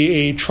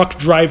a truck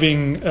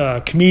driving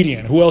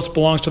comedian? Who else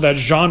belongs to that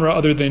genre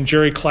other than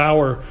Jerry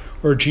Clower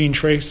or Gene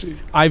Tracy?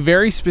 I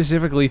very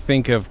specifically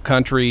think of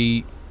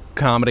country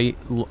comedy,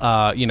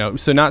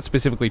 so not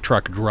specifically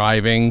truck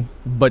driving,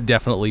 but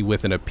definitely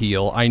with an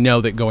appeal. I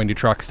know that going to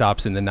truck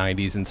stops in the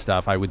 90s and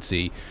stuff, I would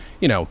see,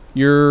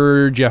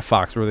 your Jeff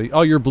Foxworthy,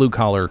 all your blue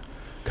collar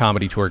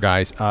comedy tour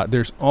guys.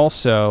 There's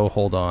also,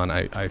 hold on,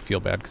 I feel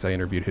bad because I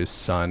interviewed his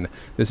son.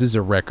 This is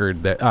a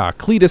record that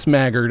Cletus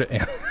Maggard,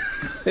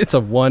 it's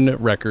a one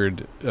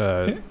record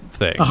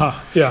thing.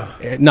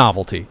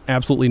 Novelty,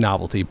 absolutely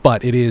novelty,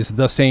 but it is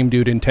the same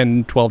dude in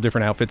 10, 12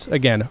 different outfits,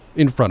 again,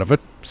 in front of a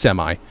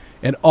semi,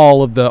 and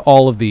all of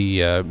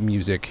the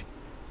music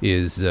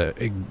is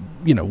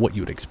what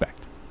you would expect.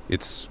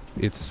 It's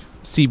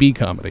CB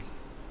comedy,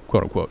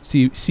 quote unquote,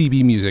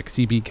 CB music,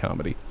 CB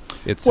comedy.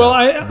 It's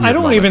I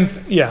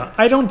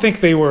don't think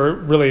they were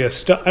really I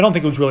don't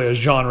think it was really a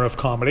genre of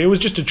comedy. It was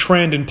just a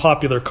trend in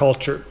popular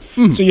culture.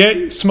 So you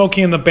had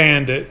Smokey and the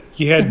Bandit,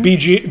 you had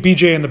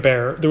BJ and the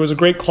Bear. There was a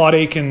great Claude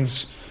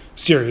Akins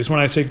series.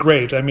 When I say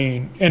great, I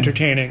mean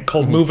entertaining,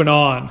 called Moving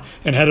On,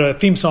 and had a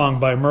theme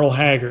song by Merle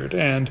Haggard.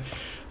 And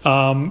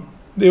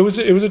it was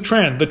a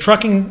trend. The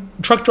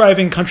truck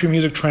driving country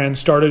music trend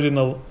started in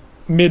the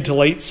mid to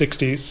late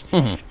 60s,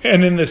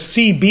 and then the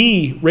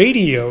CB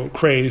radio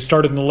craze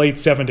started in the late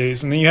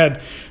 70s, and then you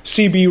had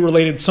CB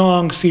related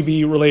songs,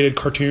 CB related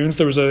cartoons.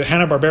 There was a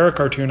Hanna-Barbera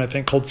cartoon, I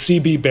think, called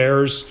CB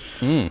Bears.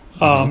 This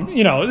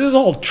is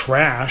all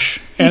trash.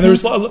 And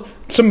there's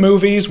some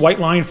movies, White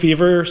Line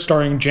Fever,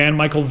 starring Jan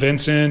Michael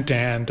Vincent,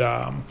 and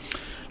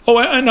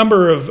a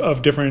number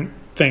of different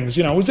things.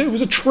 It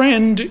was a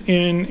trend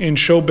in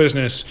show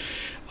business.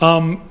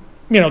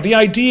 The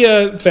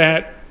idea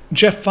that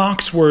Jeff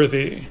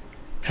Foxworthy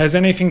has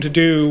anything to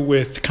do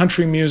with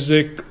country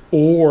music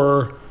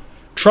or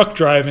truck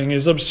driving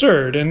is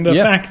absurd. And the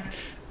fact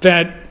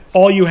that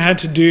all you had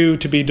to do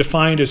to be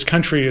defined as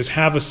country is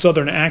have a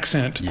southern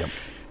accent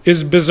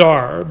is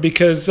bizarre,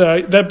 because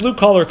that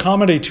blue-collar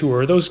comedy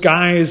tour, those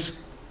guys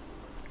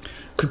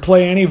could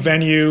play any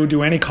venue,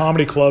 do any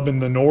comedy club in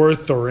the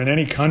North or in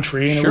any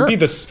country, and it would be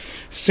the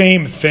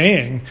same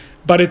thing.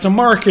 But it's a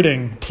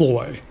marketing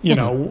ploy. You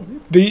know,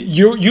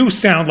 you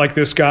sound like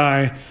this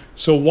guy,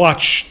 so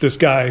watch this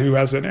guy who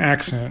has an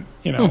accent.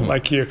 You know,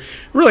 like you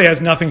really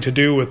has nothing to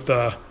do with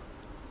the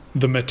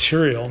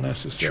material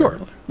necessarily.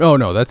 Sure. Oh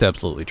no, that's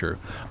absolutely true.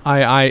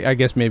 I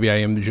guess maybe I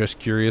am just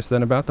curious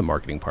then about the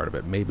marketing part of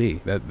it.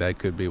 Maybe that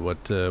could be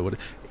what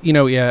you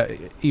know. Yeah,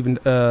 even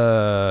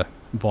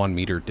Von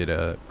Meter did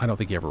I don't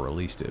think he ever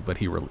released it, but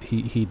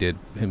he did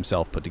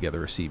himself put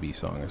together a CB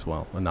song as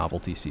well, a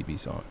novelty CB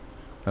song.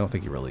 I don't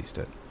think he released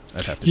it.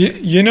 I'd have to.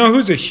 You know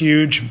who's a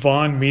huge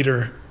Von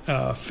Meter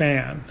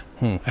fan?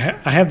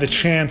 I had the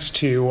chance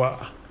to.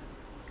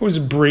 It was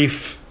a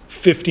brief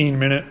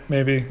 15-minute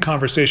maybe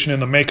conversation in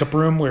the makeup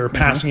room. We were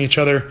passing each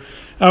other.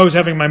 I was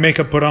having my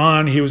makeup put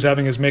on. He was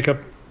having his makeup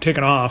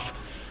taken off.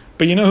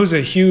 But you know who's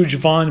a huge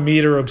Von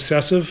Meter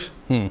obsessive?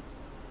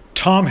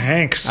 Tom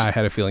Hanks. I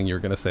had a feeling you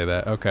were going to say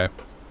that. Okay.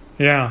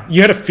 Yeah.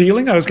 You had a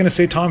feeling I was going to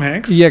say Tom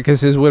Hanks? Yeah,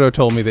 because his widow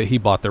told me that he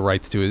bought the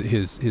rights to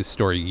his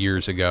story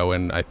years ago,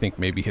 and I think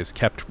maybe has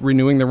kept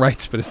renewing the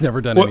rights, but has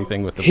never done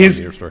anything with the Von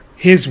Meter story.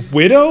 His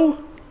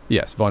widow?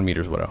 Yes, Von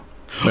Meter's widow.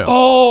 No.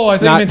 Oh, I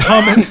think you meant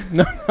Tom Hanks.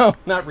 No,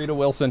 not Rita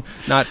Wilson.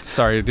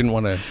 Sorry, I didn't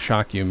want to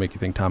shock you and make you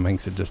think Tom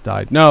Hanks had just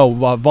died. No,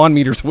 Von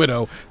Meter's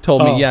widow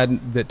told me,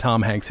 that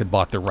Tom Hanks had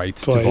bought the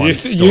rights to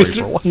Von's story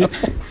for a while.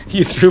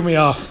 You threw me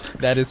off.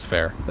 That is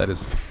fair.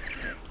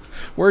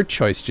 Word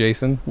choice,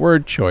 Jason.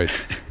 Word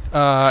choice.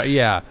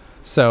 Yeah.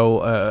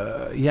 So,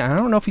 I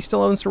don't know if he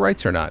still owns the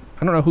rights or not.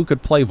 I don't know who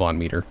could play Von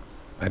Meter.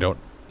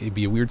 It'd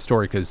be a weird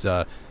story because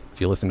if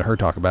you listen to her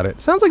talk about it,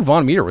 it sounds like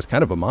Von Meter was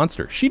kind of a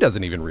monster. She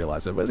doesn't even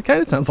realize it, but it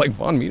kind of sounds like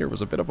Von Meter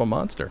was a bit of a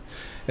monster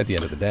at the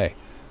end of the day.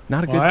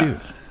 Not a good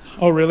dude.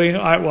 Oh, really?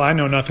 I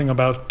know nothing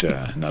about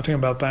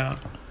that.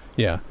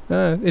 Yeah.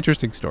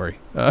 Interesting story.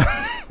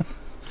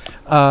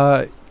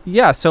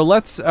 Yeah, so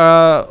let's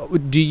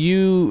do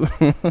you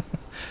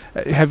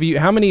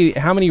how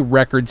many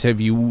records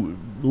have you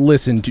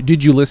listened to?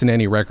 Did you listen to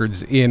any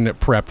records in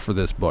prep for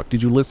this book?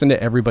 Did you listen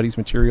to everybody's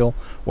material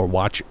or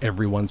watch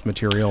everyone's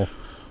material?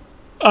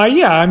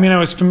 Yeah, I mean, I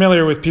was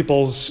familiar with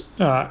people's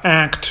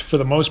act for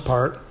the most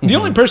part. The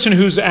only person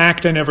whose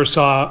act I never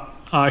saw,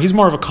 he's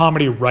more of a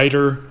comedy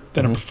writer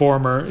than a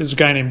performer, is a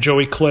guy named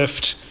Joey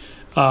Kliph.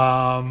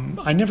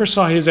 I never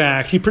saw his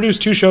act. He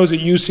produced 2 shows at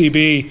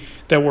UCB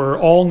that were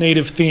all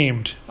native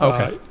themed.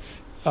 Okay.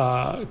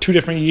 2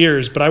 different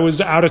years, but I was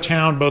out of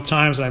town both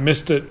times and I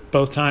missed it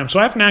both times. So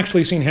I haven't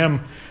actually seen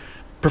him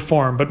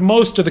perform, but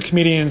most of the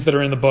comedians that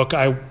are in the book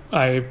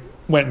I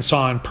went and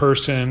saw in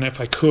person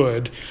if I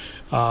could.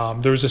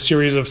 There was a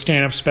series of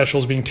stand-up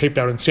specials being taped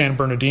out in San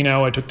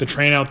Bernardino. I took the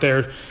train out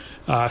there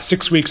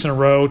 6 weeks in a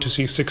row to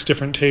see 6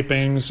 different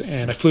tapings,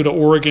 and I flew to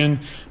Oregon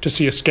to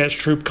see a sketch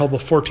troupe called the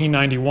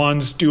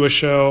 1491s do a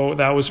show.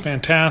 That was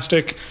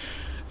fantastic.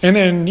 And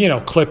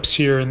then, clips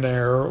here and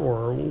there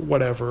or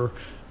whatever.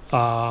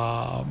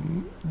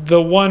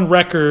 The one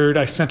record,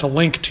 I sent a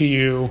link to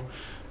you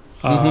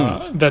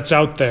that's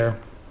out there.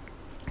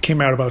 Came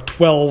out about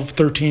 12,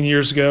 13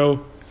 years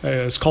ago.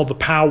 It's called the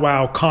Pow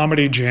Wow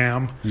Comedy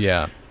Jam.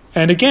 Yeah.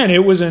 And again,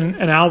 it was an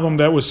album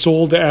that was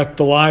sold at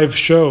the live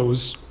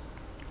shows.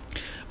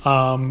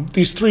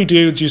 These 3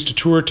 dudes used to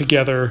tour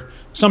together,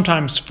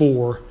 sometimes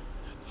 4.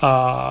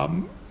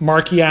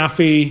 Mark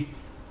Yaffe,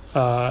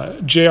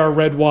 J.R.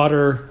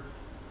 Redwater,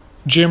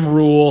 Jim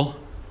Rule,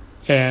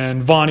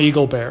 and Von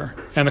Eaglebear.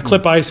 And the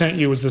clip I sent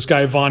you was this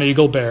guy, Von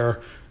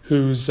Eaglebear,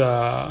 who's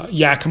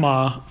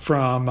Yakima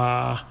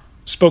from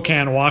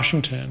Spokane,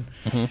 Washington.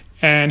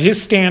 And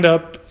his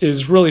stand-up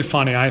is really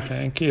funny, I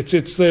think.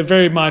 It's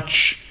very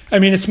much... I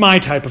mean, it's my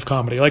type of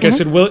comedy. Like I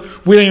said,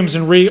 Williams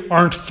and Rhee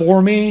aren't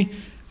for me.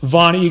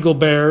 Von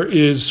Eaglebear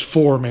is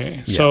for me.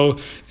 Yeah. So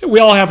we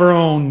all have our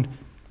own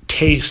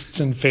tastes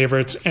and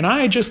favorites. And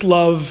I just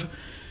love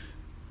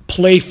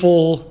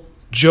playful,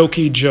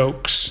 jokey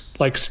jokes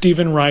like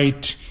Stephen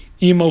Wright,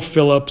 Emo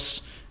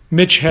Phillips,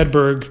 Mitch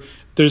Hedberg.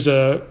 There's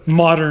a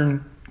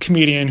modern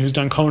comedian who's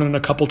done Conan a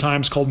couple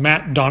times called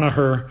Matt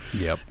Donaher.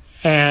 Yep.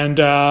 And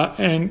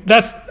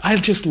that's, I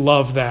just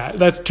love that.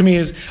 That's, to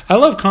me, I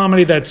love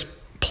comedy that's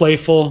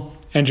playful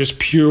and just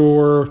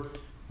pure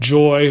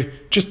joy,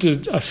 just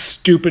a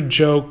stupid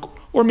joke,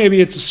 or maybe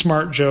it's a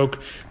smart joke,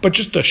 but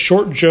just a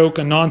short joke,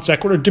 a non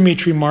sequitur.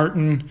 Dimitri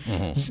Martin,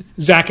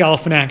 Zach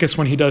Galifianakis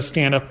when he does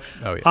stand up,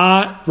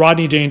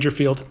 Rodney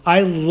Dangerfield.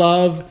 I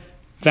love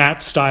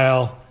that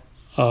style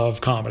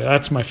of comedy.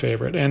 That's my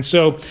favorite. And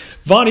so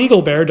Von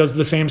Eaglebear does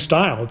the same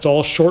style. It's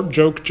all short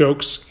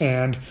jokes,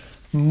 and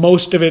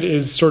most of it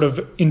is sort of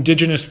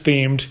indigenous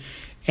themed.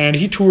 And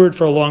he toured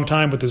for a long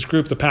time with his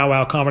group, the Pow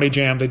Wow Comedy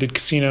Jam. They did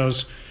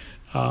casinos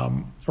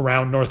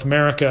around North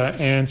America.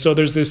 And so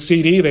there's this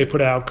CD they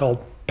put out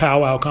called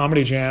Pow Wow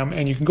Comedy Jam.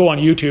 And you can go on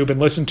YouTube and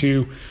listen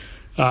to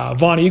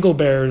Von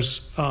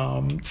Eaglebear's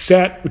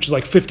set, which is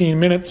like 15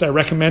 minutes. I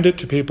recommend it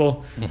to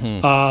people.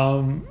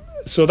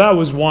 So that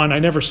was one. I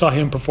never saw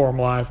him perform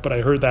live, but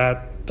I heard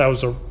that. That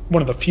was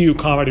one of the few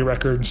comedy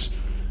records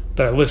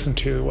that I listened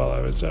to while I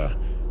was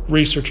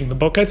researching the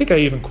book. I think I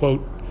even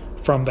quote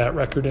from that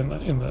record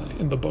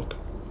in the book.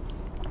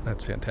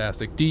 That's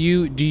fantastic.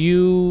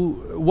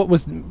 What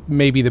was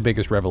maybe the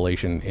biggest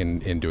revelation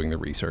in doing the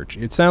research?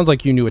 It sounds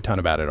like you knew a ton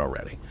about it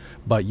already,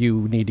 but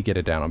you need to get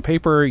it down on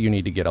paper. You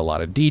need to get a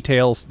lot of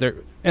details there.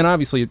 And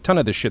obviously a ton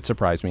of this shit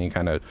surprised me and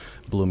kind of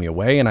blew me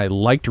away. And I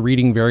liked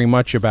reading very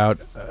much about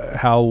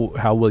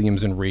how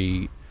Williams and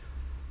Rhee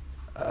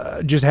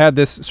just had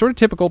this sort of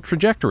typical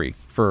trajectory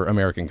for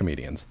American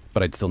comedians,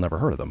 but I'd still never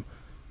heard of them.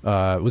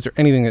 Was there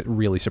anything that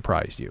really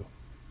surprised you?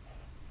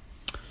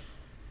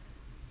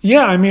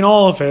 Yeah, I mean,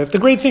 all of it. The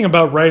great thing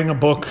about writing a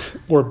book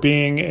or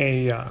being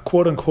a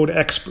quote-unquote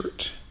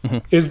expert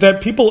is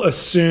that people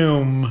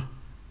assume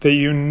that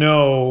you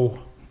know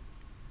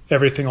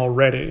everything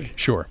already.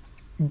 Sure.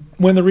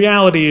 When the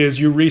reality is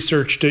you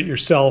researched it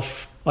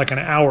yourself like an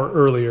hour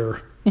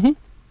earlier,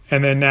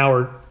 and then now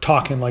we're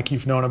talking like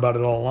you've known about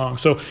it all along.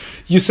 So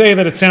you say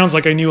that it sounds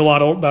like I knew a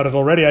lot about it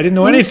already. I didn't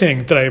know anything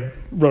that I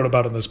wrote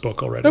about in this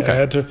book already.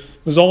 Okay. It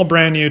was all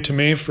brand new to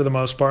me for the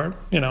most part.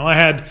 I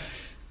had...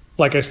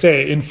 like I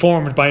say,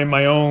 informed by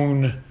my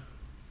own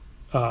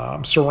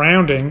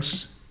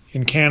surroundings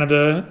in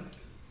Canada,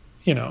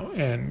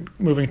 and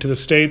moving to the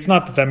States.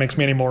 Not that makes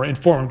me any more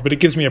informed, but it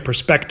gives me a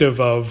perspective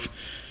of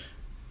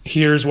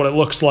here's what it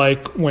looks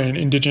like when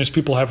Indigenous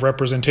people have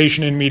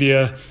representation in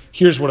media.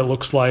 Here's what it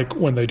looks like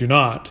when they do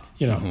not.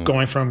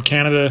 Going from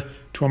Canada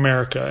to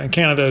America. And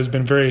Canada has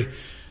been very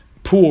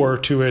poor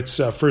to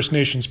its First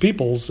Nations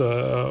peoples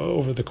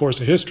over the course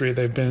of history.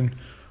 They've been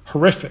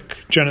horrific,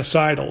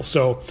 genocidal.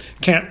 So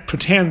can't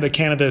pretend that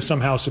Canada is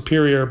somehow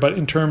superior, but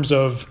in terms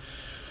of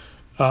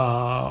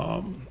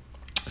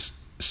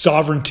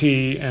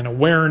sovereignty and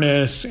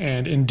awareness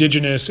and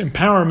Indigenous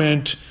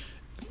empowerment,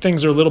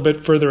 things are a little bit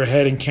further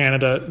ahead in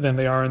Canada than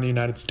they are in the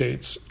United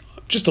States,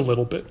 just a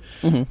little bit.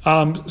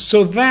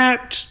 So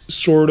that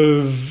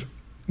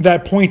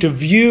point of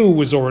view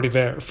was already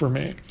there for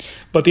me.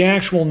 But the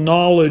actual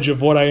knowledge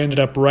of what I ended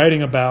up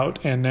writing about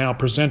and now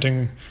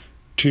presenting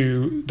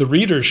to the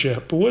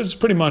readership was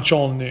pretty much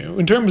all new.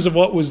 In terms of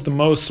what was the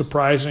most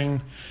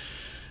surprising,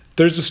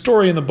 there's a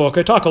story in the book.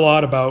 I talk a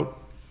lot about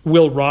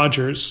Will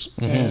Rogers,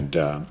 and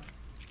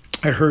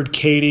I heard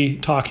Katie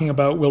talking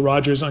about Will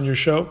Rogers on your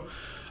show.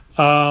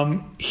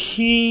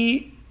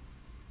 He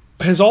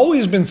has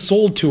always been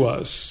sold to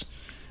us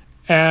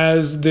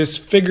as this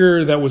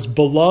figure that was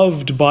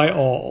beloved by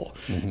all.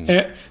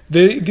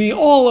 The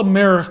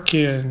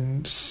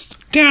all-American,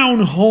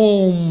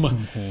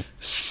 down-home,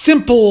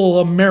 simple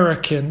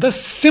American, the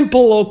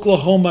simple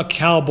Oklahoma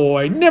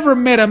cowboy, never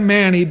met a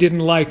man he didn't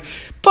like,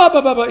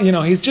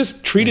 he's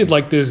just treated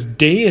like this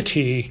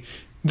deity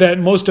that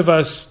most of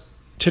us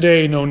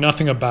today know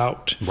nothing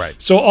about. Right.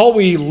 So all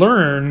we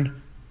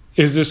learn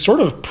is this sort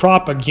of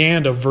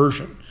propaganda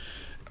version.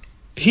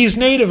 He's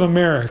Native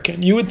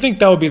American. You would think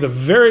that would be the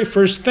very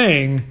first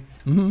thing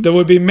that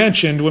would be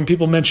mentioned when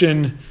people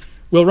mention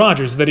Will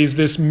Rogers, that he's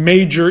this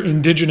major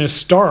Indigenous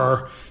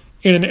star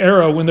in an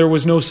era when there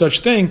was no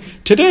such thing.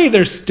 Today,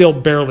 there's still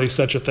barely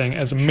such a thing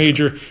as a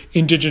major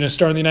Indigenous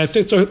star in the United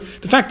States. So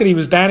the fact that he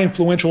was that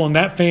influential and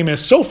that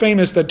famous, so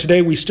famous that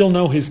today we still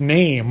know his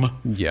name.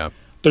 Yeah.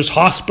 There's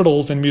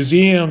hospitals and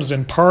museums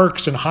and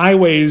parks and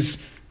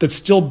highways that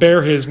still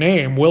bear his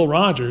name, Will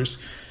Rogers.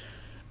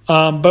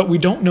 But we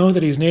don't know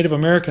that he's Native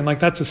American. Like,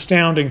 that's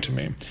astounding to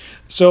me.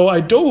 So I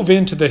dove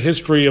into the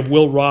history of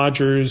Will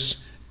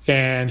Rogers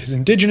and his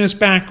Indigenous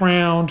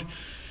background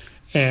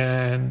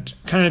and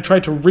kind of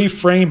tried to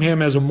reframe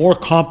him as a more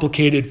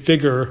complicated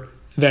figure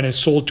than is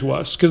sold to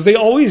us. Because they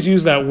always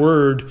use that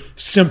word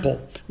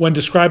simple when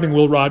describing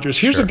Will Rogers.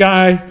 Here's a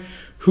guy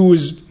who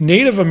was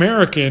Native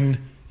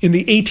American in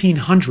the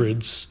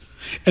 1800s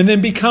and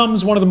then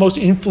becomes one of the most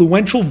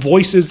influential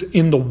voices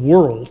in the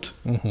world.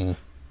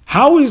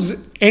 How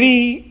is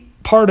any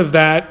part of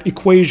that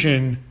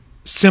equation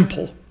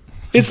simple?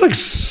 It's like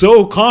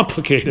so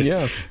complicated.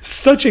 Yeah.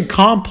 Such a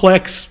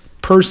complex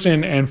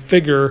person and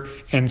figure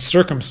and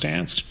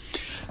circumstance.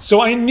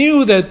 So I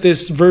knew that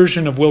this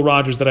version of Will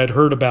Rogers that I'd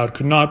heard about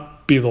could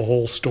not be the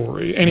whole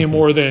story any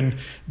more than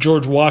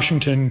George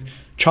Washington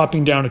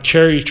chopping down a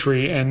cherry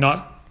tree and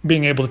not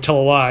being able to tell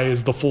a lie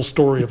is the full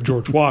story of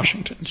George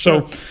Washington.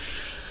 So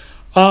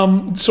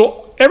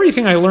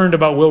everything I learned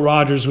about Will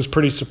Rogers was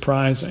pretty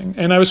surprising.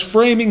 And I was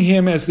framing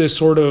him as this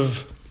sort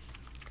of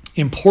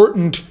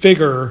important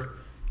figure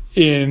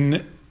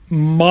in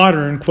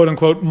modern,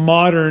 quote-unquote,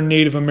 modern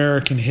Native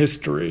American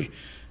history.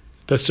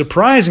 The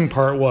surprising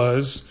part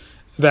was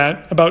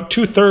that about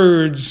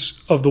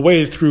 2/3 of the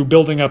way through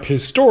building up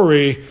his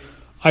story,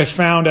 I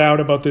found out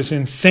about this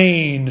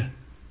insane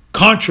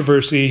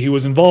controversy he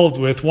was involved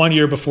with 1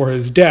 year before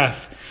his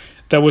death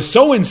that was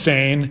so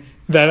insane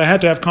that I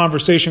had to have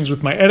conversations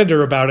with my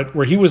editor about it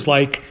where he was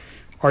like,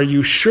 "Are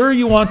you sure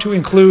you want to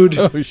include...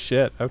 Oh,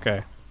 shit.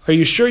 Okay. Are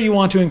you sure you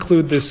want to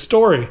include this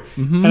story?"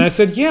 And I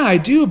said, "Yeah, I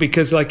do,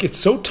 because like it's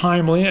so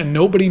timely and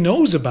nobody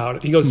knows about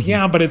it." He goes,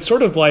 "Yeah, but it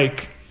sort of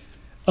like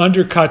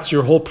undercuts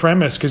your whole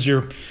premise because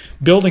you're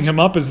building him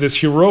up as this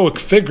heroic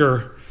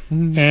figure,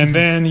 and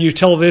then you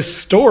tell this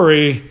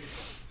story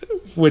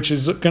which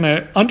is going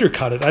to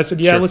undercut it. I said,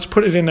 yeah, Sure. let's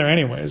put it in there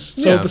anyways.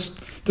 So Yeah.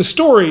 the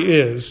story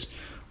is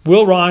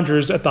Will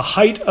Rogers, at the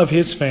height of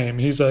his fame,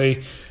 he's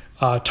a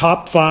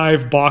top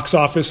 5 box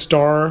office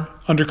star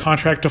under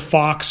contract to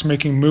Fox,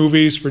 making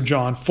movies for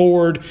John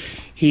Ford.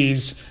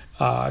 He's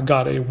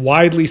got a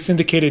widely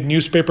syndicated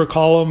newspaper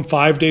column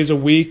 5 days a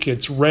week.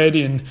 It's read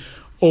in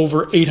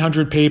over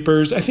 800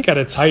 papers. I think at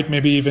its height,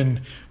 maybe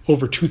even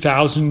over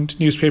 2,000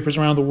 newspapers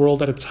around the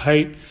world at its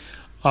height.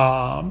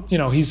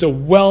 He's a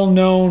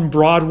well-known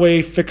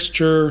Broadway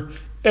fixture.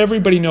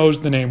 Everybody knows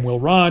the name Will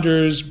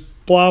Rogers,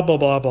 blah, blah,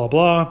 blah, blah,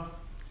 blah.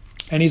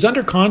 And he's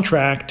under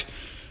contract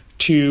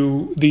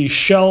to the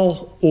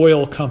Shell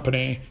Oil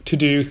Company to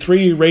do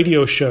 3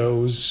 radio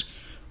shows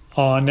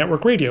on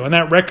network radio. And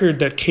that record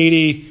that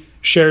Katie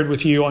shared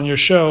with you on your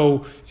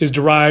show is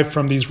derived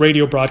from these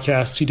radio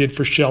broadcasts he did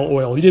for Shell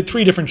Oil. He did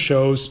 3 different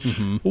shows,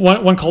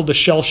 one called the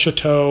Shell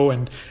Chateau,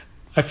 and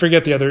I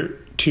forget the other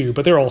 2,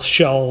 but they're all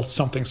Shell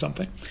something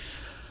something.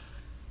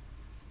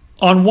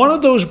 On one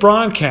of those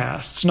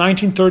broadcasts,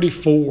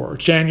 1934,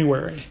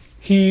 January,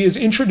 he is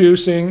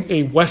introducing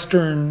a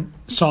Western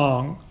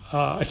song,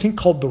 I think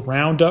called The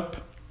Roundup,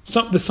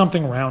 the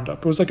something Roundup.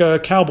 It was like a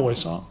cowboy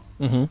song.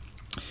 Mm-hmm.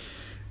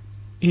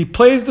 He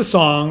plays the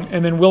song,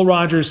 and then Will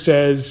Rogers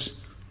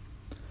says,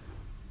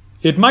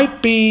 it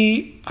might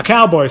be a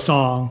cowboy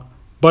song,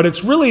 but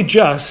it's really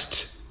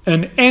just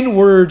an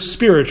N-word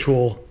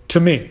spiritual to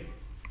me.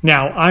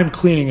 Now, I'm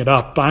cleaning it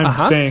up. I'm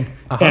saying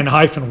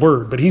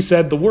N-word, but he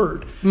said the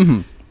word.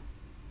 Mm-hmm.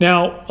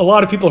 Now, a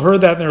lot of people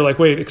heard that, and they're like,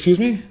 wait, excuse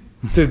me?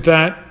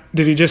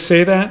 Did he just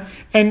say that?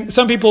 And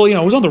some people, it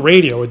was on the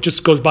radio. It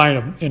just goes by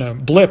in a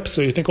blip.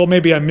 So you think, well,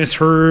 maybe I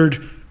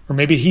misheard, or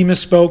maybe he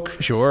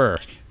misspoke. Sure.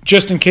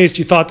 Just in case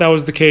you thought that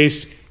was the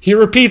case, he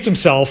repeats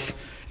himself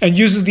and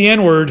uses the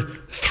N-word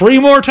 3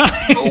 more times.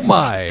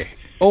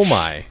 Oh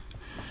my.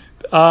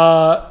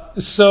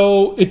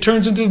 So it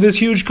turns into this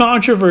huge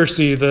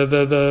controversy.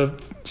 The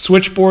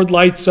switchboard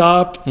lights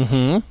up.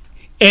 Mm-hmm.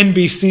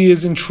 NBC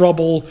is in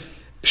trouble.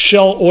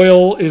 Shell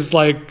Oil is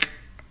like,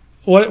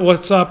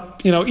 what's up?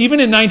 Even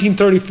in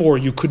 1934,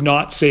 you could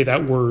not say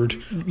that word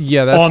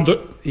on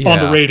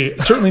the radio.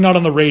 Certainly not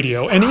on the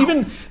radio. And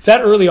even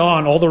that early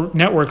on, all the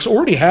networks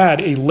already had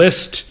a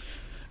list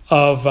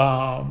of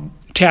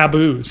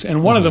taboos,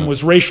 and one of them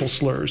was racial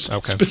slurs,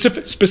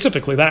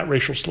 specifically that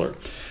racial slur.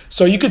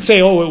 So you could say,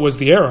 it was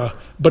the era,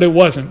 but it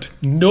wasn't.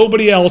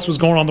 Nobody else was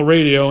going on the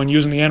radio and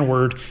using the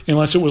N-word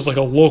unless it was like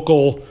a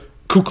local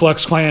Ku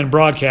Klux Klan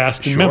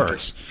broadcast in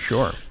Memphis.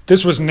 Sure.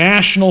 This was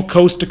national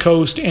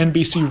coast-to-coast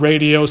NBC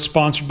radio,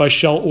 sponsored by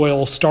Shell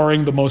Oil,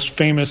 starring the most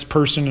famous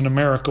person in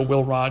America,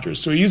 Will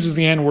Rogers. So he uses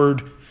the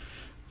N-word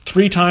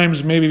 3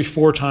 times, maybe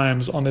 4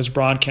 times on this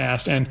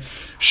broadcast. And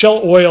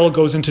Shell Oil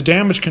goes into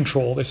damage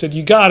control. They said,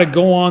 you got to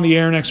go on the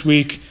air next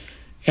week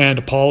and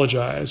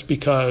apologize,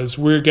 because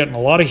we're getting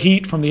a lot of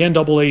heat from the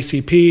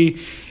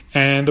NAACP.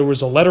 And there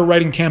was a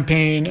letter-writing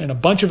campaign and a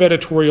bunch of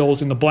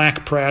editorials in the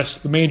black press,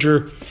 the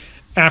major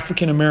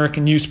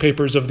African-American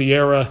newspapers of the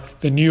era,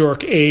 the New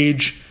York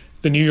Age,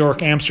 the New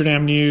York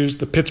Amsterdam News,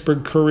 the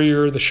Pittsburgh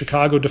Courier, the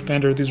Chicago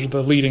Defender. These were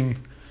the leading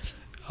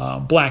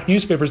black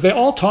newspapers. They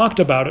all talked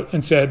about it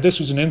and said this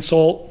was an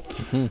insult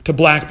to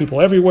black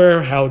people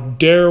everywhere. How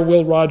dare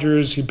Will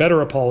Rogers? He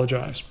better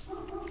apologize.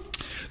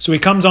 So he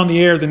comes on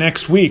the air the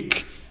next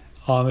week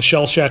on the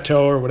Shell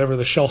Chateau, or whatever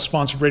the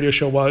Shell-sponsored radio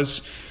show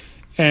was,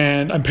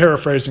 and I'm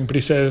paraphrasing, but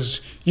he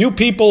says, you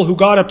people who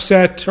got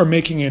upset are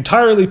making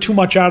entirely too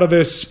much out of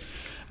this.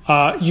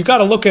 You got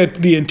to look at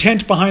the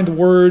intent behind the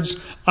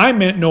words. I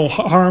meant no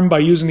harm by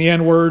using the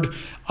N-word.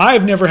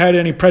 I've never had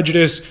any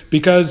prejudice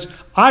because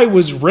I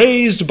was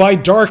raised by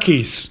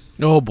darkies.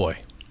 Oh, boy.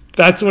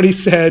 That's what he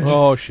said.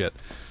 Oh, shit.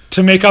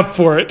 To make up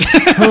for it.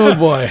 Oh,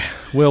 boy.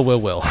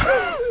 Will.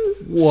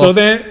 So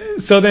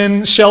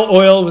then Shell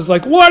Oil was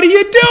like, what are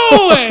you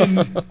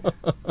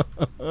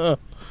doing?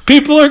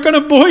 People are going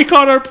to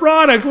boycott our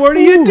product. What are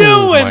you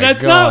doing?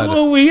 That's not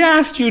what we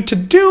asked you to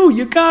do.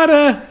 You got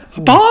to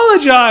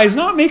apologize,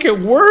 not make it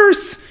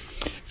worse.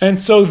 And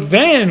so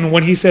then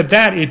when he said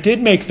that, it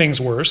did make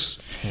things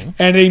worse.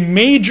 And a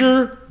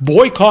major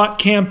boycott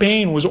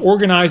campaign was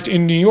organized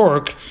in New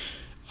York,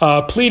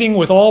 pleading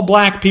with all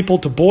black people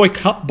to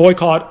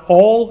boycott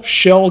all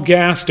Shell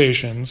gas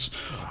stations,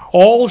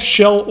 all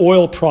Shell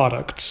oil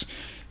products,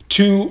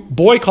 to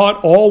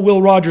boycott all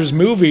Will Rogers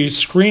movies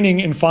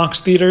screening in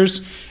Fox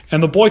theaters.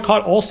 And the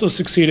boycott also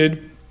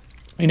succeeded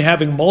in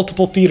having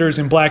multiple theaters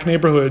in black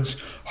neighborhoods,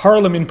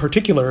 Harlem in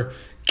particular,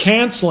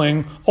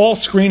 canceling all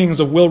screenings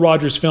of Will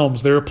Rogers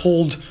films. They were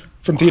pulled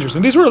from theaters.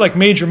 And these were like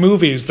major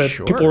movies that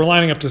people were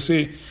lining up to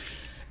see.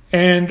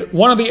 And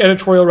one of the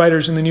editorial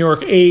writers in the New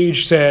York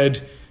Age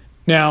said,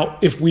 now,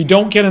 if we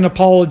don't get an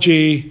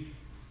apology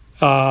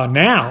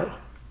now,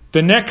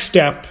 the next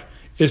step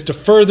is to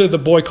further the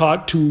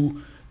boycott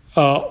to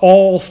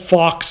all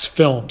Fox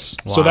films.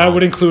 Wow. So that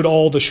would include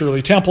all the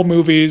Shirley Temple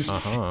movies.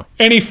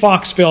 Any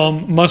Fox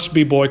film must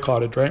be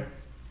boycotted, right?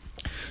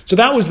 So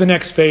that was the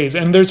next phase.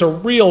 And there's a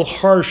real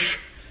harsh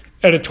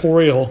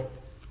editorial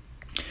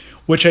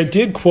which I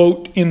did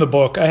quote in the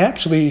book. I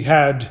actually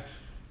had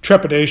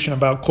trepidation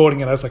about quoting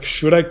it. I was like,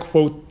 should I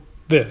quote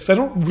this? I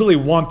don't really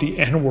want the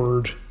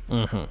N-word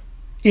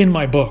in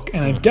my book,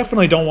 and I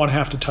definitely don't want to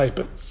have to type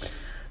it.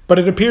 But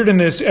it appeared in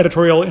this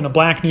editorial in a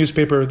black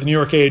newspaper, the New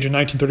York Age, in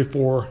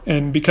 1934,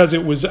 and because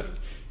it was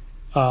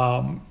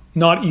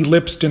not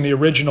ellipsed in the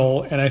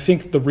original, and I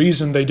think the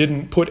reason they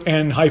didn't put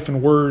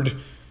N-word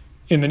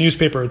in the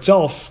newspaper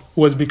itself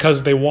was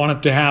because they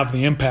wanted to have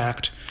the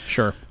impact.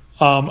 Sure.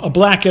 A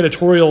black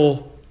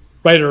editorial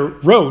writer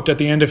wrote at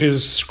the end of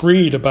his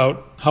screed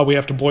about how we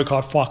have to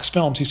boycott Fox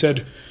Films, he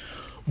said,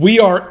 "We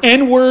are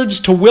N-words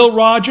to Will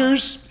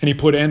Rogers," and he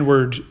put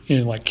N-word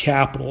in like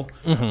capital.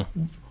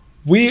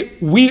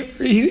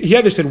 He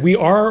either said we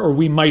are or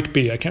we might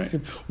be.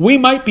 We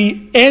might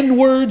be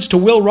N-words to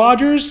Will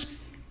Rogers,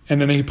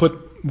 and then he put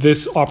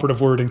this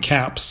operative word in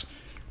caps.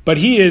 But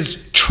he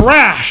is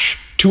trash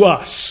to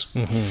us.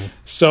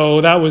 So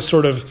that was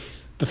sort of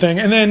the thing.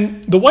 And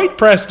then the white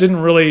press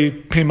didn't really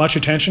pay much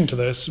attention to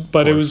this,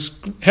 but it was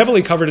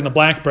heavily covered in the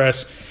black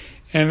press.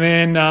 And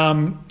then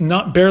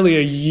not barely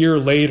a year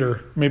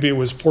later, maybe it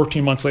was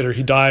 14 months later,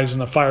 he dies in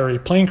a fiery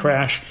plane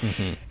crash.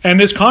 And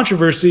this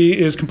controversy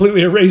is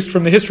completely erased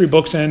from the history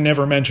books and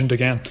never mentioned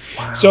again.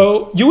 Wow.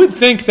 So you would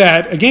think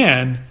that,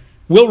 again,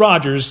 Will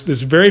Rogers,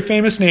 this very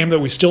famous name that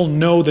we still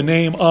know the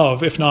name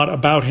of, if not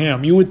about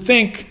him, you would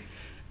think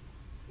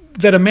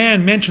that a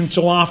man mentioned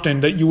so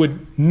often that you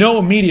would know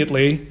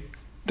immediately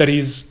that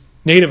he's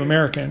Native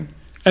American,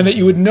 and that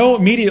you would know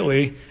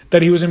immediately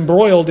that he was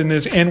embroiled in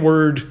this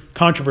N-word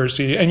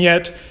controversy, and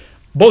yet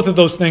both of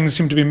those things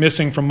seem to be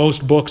missing from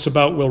most books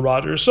about Will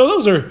Rogers. So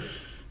those are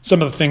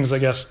some of the things, I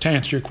guess, to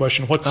answer your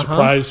question. What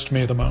surprised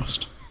me the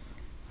most?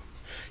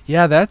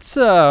 Yeah, that's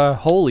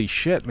holy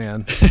shit,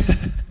 man.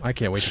 I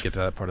can't wait to get to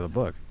that part of the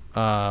book.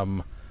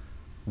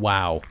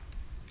 Wow.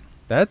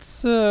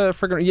 That's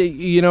freaking...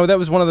 You know, that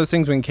was one of those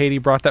things when Katie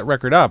brought that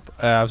record up.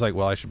 I was like,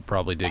 well, I should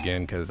probably dig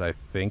in because I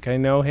think I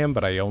know him,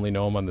 but I only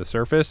know him on the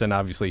surface, and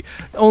obviously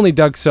only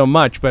dug so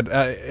much. But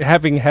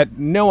having had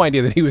no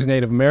idea that he was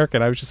Native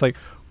American, I was just like,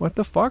 what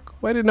the fuck?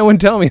 Why did no one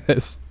tell me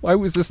this? Why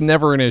was this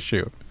never an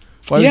issue?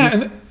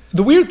 And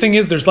the weird thing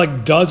is there's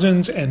like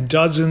dozens and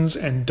dozens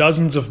and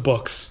dozens of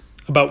books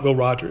about Will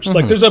Rogers.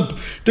 Like there's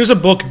a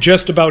book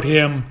just about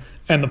him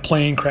and the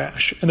plane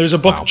crash, and there's a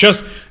book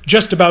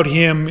just about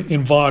him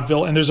in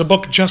vaudeville, and there's a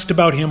book just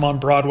about him on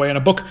Broadway, and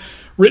a book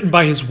written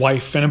by his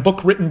wife, and a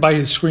book written by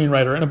his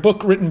screenwriter, and a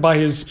book written by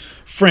his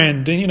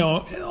friend, and, you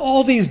know,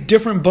 all these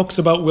different books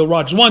about Will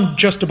Rogers. One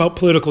just about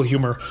political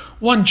humor,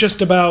 one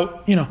just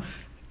about, you know,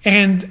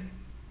 and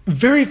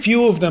very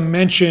few of them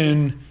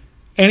mention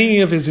any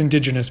of his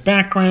indigenous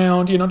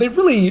background. You know,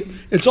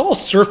 it's all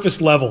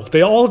surface level.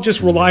 They all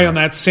just rely on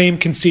that same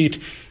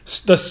conceit,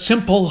 the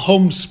simple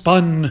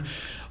homespun,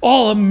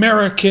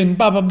 all-American,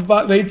 blah, blah,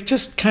 blah. They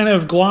just kind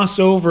of gloss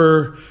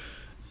over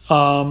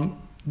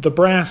the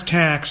brass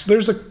tacks.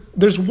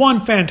 There's one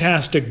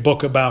fantastic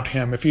book about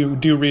him, if you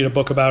do read a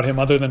book about him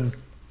other than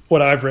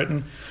what I've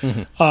written,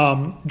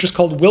 just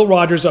called Will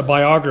Rogers, A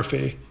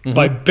Biography,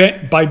 by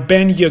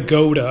Ben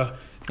Yagoda.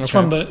 It's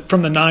from the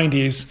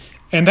 90s,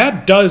 and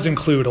that does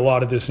include a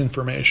lot of this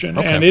information.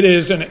 And it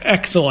is an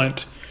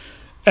excellent,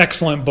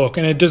 excellent book,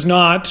 and it does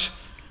not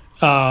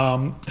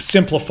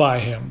simplify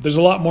him. There's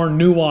a lot more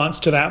nuance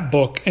to that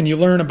book, and you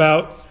learn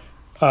about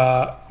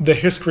the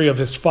history of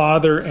his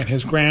father and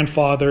his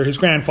grandfather. His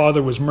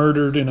grandfather was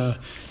murdered in a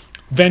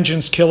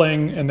vengeance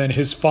killing, and then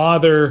his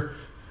father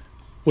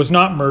was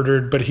not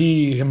murdered, but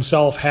he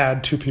himself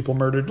had two people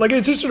murdered. Like,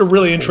 it's just a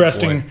really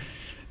interesting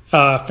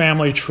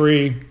family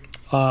tree.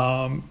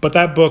 But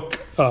that book,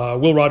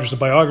 Will Rogers, A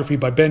Biography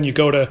by Ben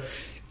Yagoda,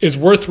 is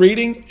worth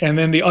reading, and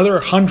then the other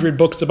 100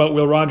 books about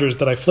Will Rogers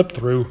that I flipped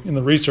through in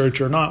the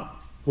research are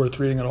not worth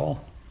reading at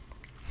all.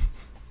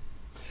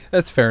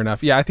 That's fair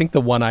enough. Yeah, I think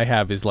the one I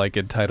have is like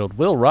entitled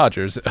Will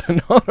Rogers,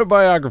 an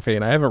autobiography,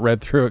 and I haven't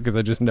read through it because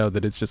I just know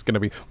that it's just going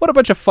to be what a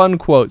bunch of fun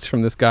quotes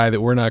from this guy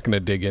that we're not going to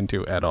dig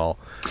into at all.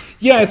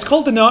 Yeah, it's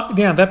called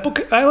that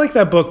book. I like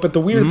that book, but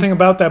the weird thing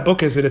about that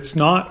book is that it's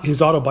not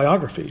his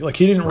autobiography. Like,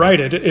 he didn't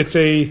write it. It's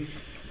a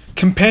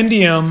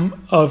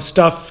compendium of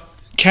stuff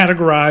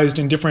categorized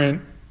in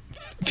different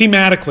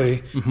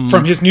thematically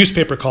from his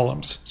newspaper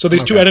columns. So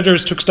these two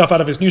editors took stuff out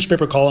of his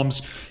newspaper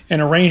columns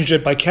and arranged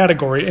it by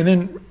category, and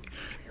then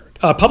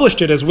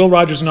published it as Will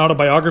Rogers, an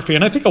autobiography.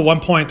 And I think at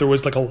one point there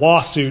was like a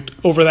lawsuit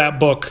over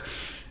that book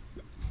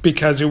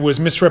because it was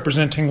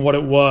misrepresenting what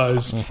it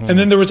was. And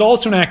then there was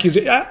also an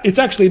accusation. It's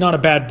actually not a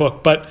bad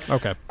book, but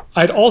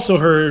I'd also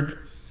heard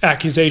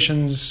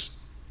accusations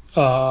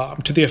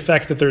to the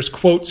effect that there's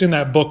quotes in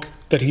that book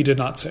that he did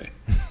not say.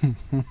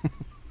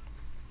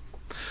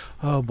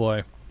 Oh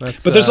boy.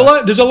 But there's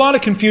a lot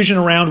of confusion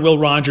around Will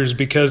Rogers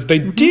because they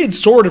did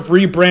sort of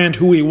rebrand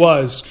who he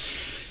was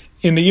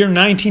in the year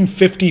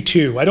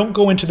 1952. I don't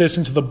go into this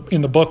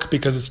in the book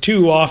because it's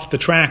too off the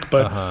track,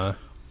 but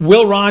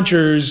Will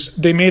Rogers,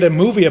 they made a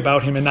movie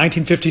about him in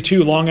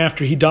 1952, long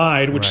after he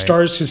died, which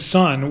stars his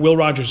son, Will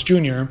Rogers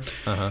Jr.,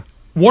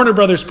 Warner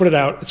Brothers put it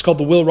out. It's called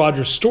The Will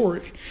Rogers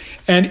Story.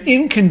 And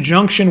in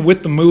conjunction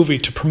with the movie,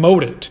 to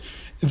promote it,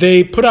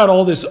 they put out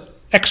all this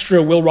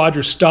extra Will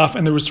Rogers stuff,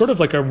 and there was sort of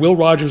like a Will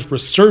Rogers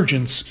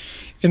resurgence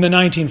in the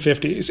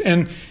 1950s.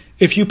 And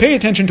if you pay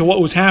attention to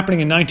what was happening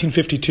in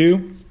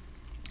 1952,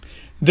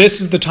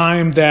 this is the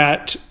time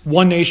that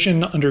One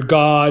Nation Under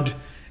God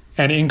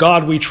and In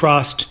God We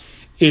Trust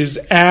is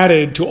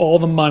added to all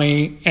the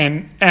money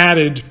and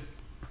added.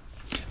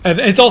 And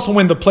it's also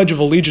when the Pledge of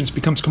Allegiance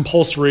becomes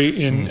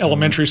compulsory in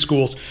elementary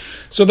schools.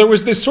 So there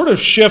was this sort of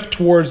shift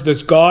towards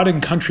this God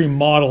and country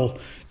model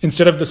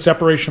instead of the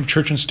separation of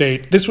church and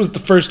state. This was the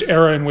first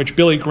era in which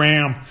Billy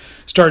Graham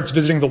starts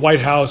visiting the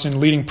White House and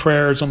leading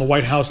prayers on the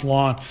White House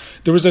lawn.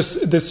 There was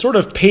this sort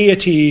of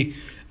piety,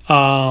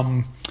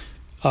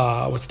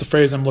 what's the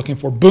phrase I'm looking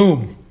for?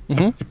 Boom.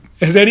 Mm-hmm.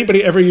 Has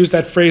anybody ever used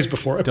that phrase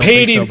before? Don't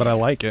think so, but I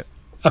like it.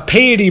 A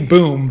piety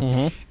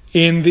boom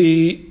in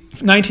the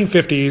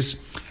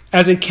 1950s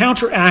as a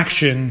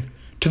counteraction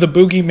to the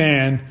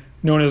boogeyman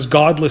known as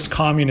godless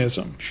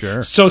communism.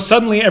 Sure. So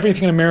suddenly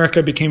everything in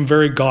America became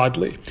very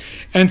godly.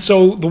 And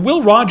so the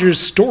Will Rogers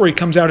Story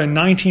comes out in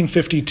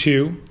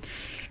 1952,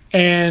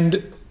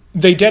 and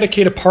they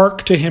dedicate a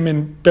park to him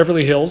in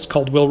Beverly Hills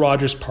called Will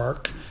Rogers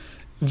Park.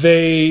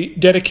 They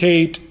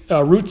dedicate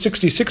Route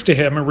 66 to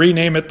him and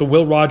rename it the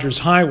Will Rogers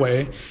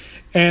Highway.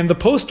 And the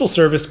Postal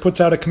Service puts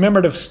out a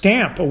commemorative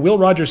stamp, a Will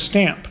Rogers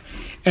stamp.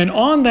 And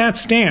on that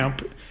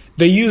stamp,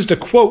 they used a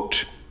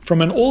quote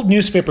from an old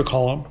newspaper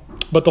column,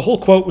 but the whole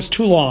quote was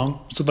too long,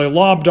 so they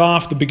lobbed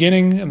off the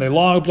beginning and they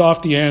lobbed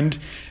off the end,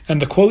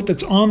 and the quote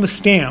that's on the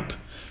stamp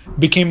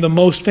became the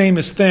most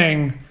famous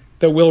thing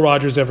that Will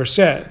Rogers ever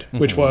said,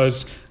 which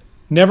was,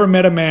 "Never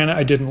met a man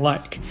I didn't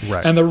like."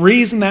 Right. And the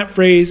reason that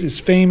phrase is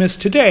famous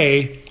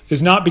today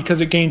is not because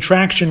it gained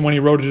traction when he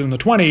wrote it in the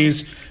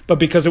 20s, but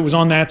because it was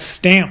on that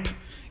stamp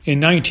in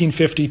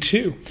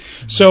 1952.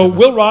 So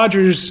Will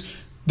Rogers,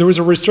 there was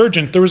a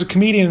resurgence. There was a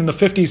comedian in the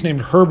 50s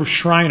named Herb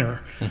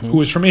Schreiner who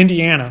was from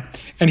Indiana,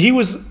 and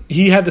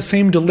he had the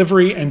same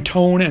delivery and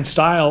tone and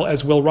style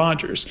as Will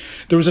Rogers.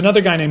 There was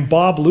another guy named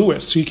Bob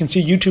Lewis, who you can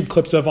see YouTube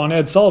clips of on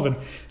Ed Sullivan.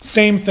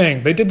 Same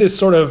thing. They did this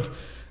sort of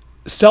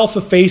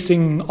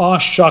self-effacing, aw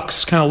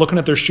shucks, kind of looking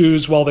at their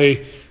shoes while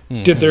they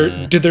did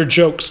their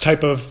jokes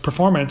type of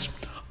performance.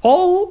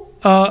 All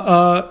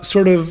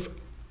sort of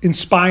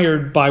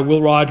inspired by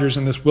Will Rogers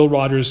and this Will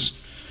Rogers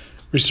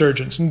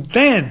resurgence. And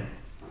then,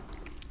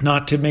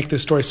 not to make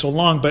this story so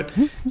long, but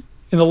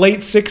in the late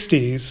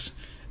 60s,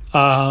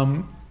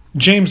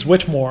 James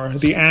Whitmore,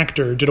 the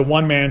actor, did a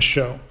one-man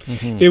show.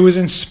 It was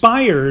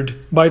inspired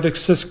by the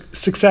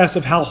success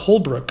of Hal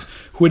Holbrook,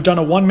 who had done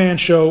a one-man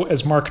show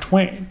as Mark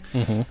Twain.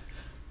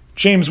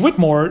 James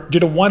Whitmore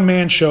did a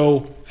one-man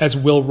show as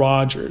Will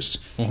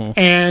Rogers.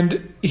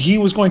 And he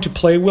was going to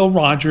play Will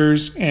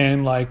Rogers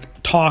and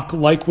talk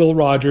like Will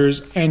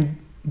Rogers and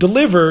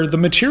deliver the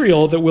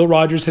material that Will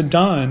Rogers had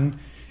done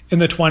in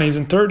the 20s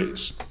and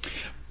 30s.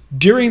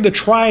 During the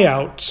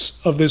tryouts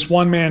of this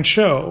one-man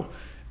show,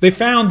 they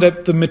found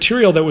that the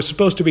material that was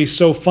supposed to be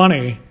so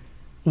funny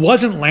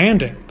wasn't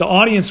landing. The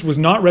audience was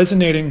not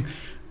resonating.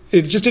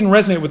 It just didn't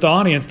resonate with the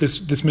audience,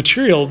 this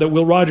material that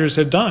Will Rogers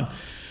had done.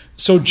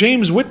 So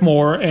James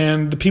Whitmore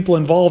and the people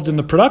involved in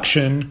the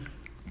production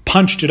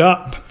punched it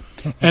up.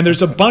 And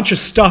there's a bunch of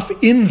stuff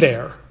in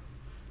there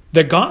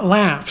that got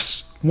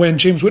laughs when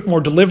James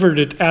Whitmore delivered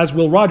it as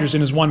Will Rogers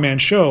in his one-man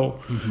show,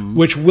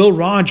 which Will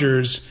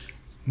Rogers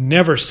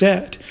never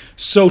said.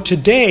 So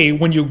today,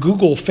 when you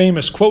Google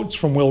famous quotes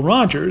from Will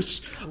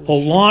Rogers, a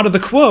lot of the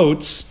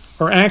quotes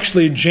are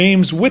actually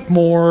James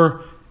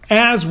Whitmore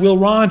as Will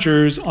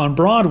Rogers on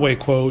Broadway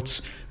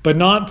quotes, but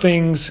not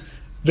things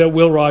that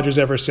Will Rogers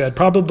ever said.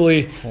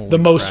 Probably the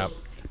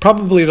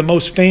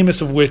most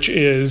famous of which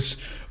is,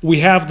 "We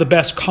have the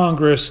best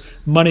Congress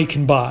money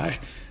can buy."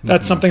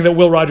 That's something that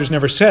Will Rogers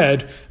never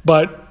said,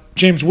 but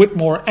James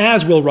Whitmore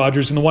as Will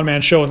Rogers in the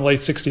one-man show in the late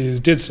 60s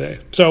did say.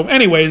 So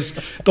anyways,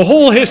 the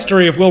whole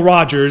history of Will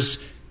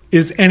Rogers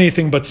is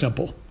anything but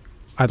simple.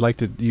 I'd like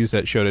to use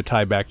that show to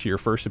tie back to your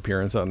first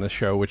appearance on this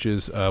show, which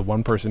is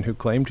one person who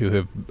claimed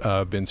to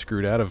have been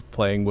screwed out of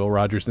playing Will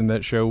Rogers in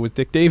that show was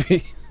Dick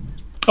Davey.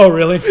 Oh,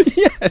 really?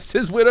 Yes,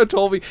 his widow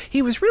told me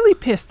he was really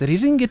pissed that he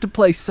didn't get to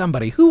play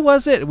somebody. Who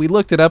was it? We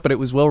looked it up, and it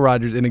was Will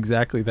Rogers in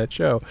exactly that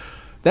show.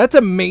 That's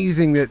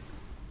amazing that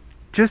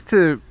just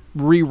to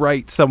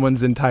rewrite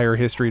someone's entire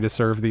history to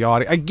serve the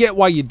audience. I get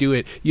why you do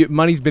it.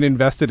 Money's been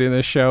invested in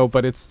this show,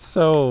 but it's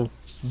so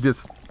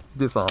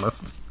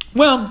dishonest.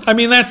 Well, I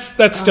mean, that's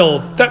still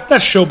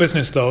that's show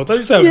business, though.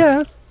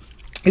 Yeah.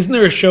 Isn't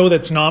there a show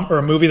or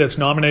a movie that's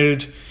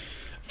nominated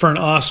for an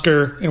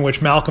Oscar in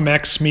which Malcolm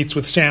X meets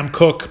with Sam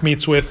Cooke,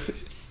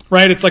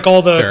 right? It's like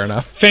all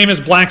the famous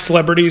black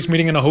celebrities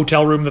meeting in a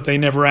hotel room that they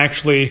never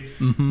actually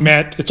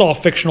met. It's all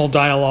fictional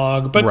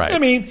dialogue. But, I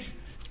mean,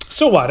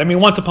 so what? I mean,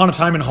 Once Upon a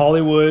Time in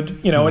Hollywood,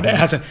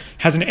 it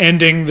has an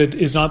ending that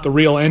is not the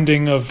real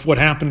ending of what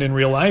happened in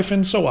real life.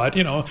 And so what?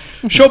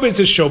 Showbiz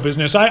is show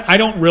business. I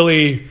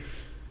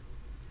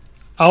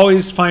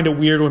always find it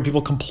weird when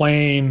people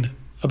complain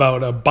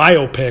about a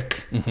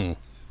biopic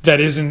that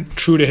isn't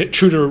true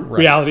to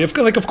reality. Of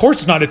course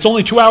it's not. It's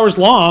only 2 hours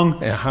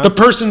long. Uh-huh. The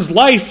person's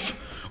life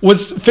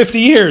was 50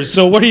 years.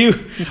 So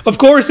of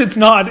course it's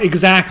not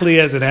exactly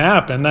as it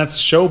happened. That's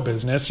show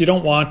business. You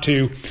don't want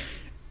it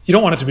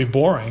to be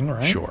boring,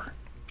 right?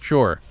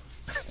 Sure.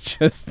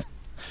 Just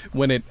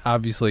when it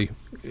obviously,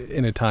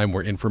 in a time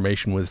where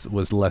information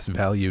was less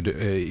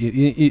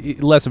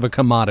valued, less of a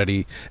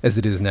commodity as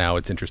it is now,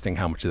 it's interesting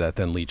how much of that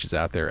then leaches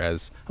out there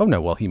as, oh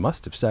no, well, he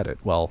must have said it.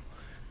 Well,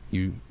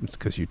 it's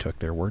because you took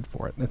their word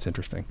for it. That's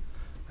interesting.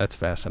 That's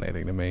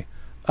fascinating to me.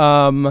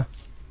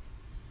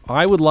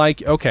 I would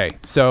like, okay,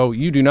 so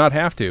you do not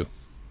have to,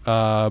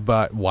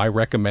 but why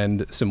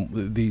recommend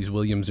these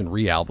Williams and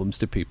Rhee albums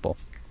to people?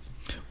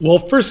 Well,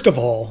 first of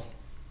all,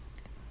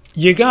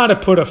 you got to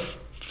put a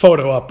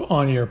photo up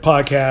on your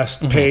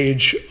podcast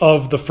page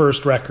of the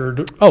first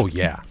record. Oh,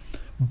 yeah.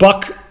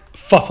 Buck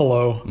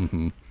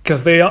Fuffalo,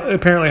 because they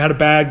apparently had a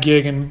bad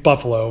gig in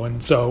Buffalo,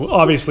 and so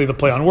obviously the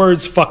play on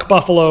words, fuck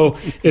Buffalo,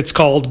 it's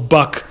called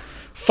Buck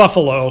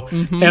Fuffalo,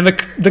 and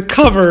the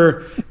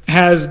cover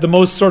has the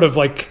most sort of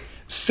like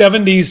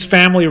 70s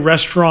family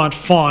restaurant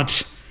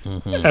font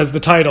as the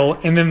title,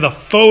 and then the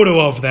photo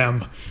of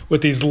them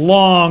with these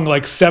long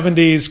like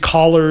 70s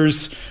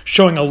collars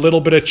showing a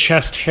little bit of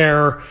chest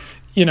hair,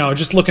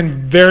 just looking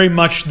very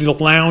much the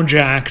lounge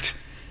act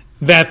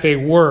that they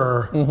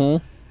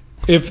were.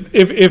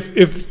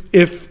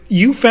 If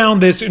you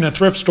found this in a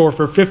thrift store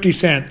for 50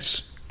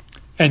 cents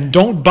and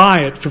don't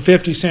buy it for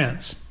 50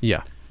 cents,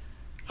 yeah,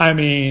 I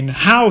mean,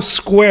 how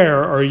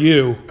square are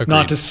you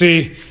not to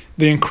see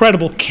the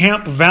incredible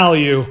camp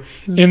value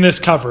in this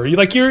cover?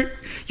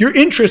 Your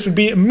interest would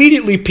be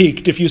immediately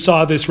piqued if you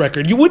saw this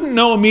record. You wouldn't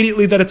know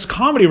immediately that it's a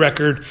comedy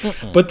record,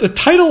 but the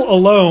title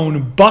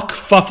alone, Buck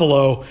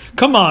Fuffalo,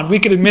 come on, we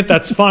could admit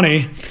that's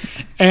funny.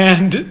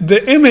 And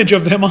the image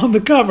of them on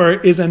the cover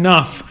is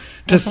enough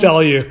to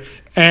sell you.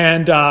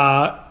 And,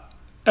 I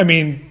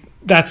mean,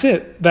 that's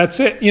it.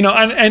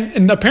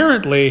 And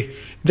apparently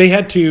they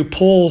had to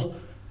pull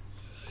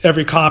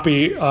every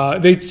copy.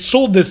 They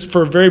sold this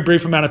for a very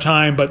brief amount of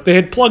time, but they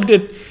had plugged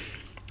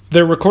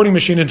their recording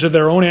machine into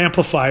their own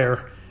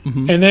amplifier.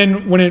 And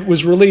then when it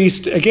was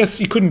released, I guess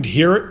you couldn't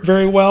hear it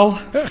very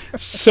well.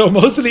 So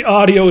most of the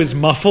audio is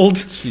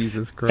muffled.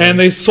 Jesus Christ. And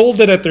they sold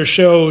it at their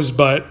shows,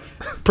 but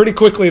pretty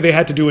quickly they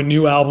had to do a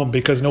new album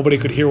because nobody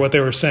could hear what they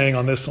were saying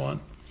on this one.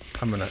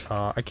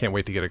 I can't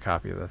wait to get a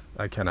copy of this.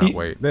 I cannot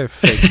wait. They have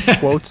fake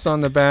quotes on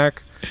the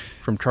back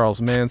from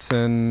Charles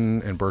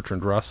Manson and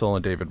Bertrand Russell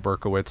and David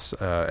Berkowitz,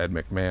 Ed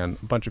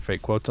McMahon. A bunch of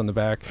fake quotes on the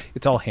back.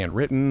 It's all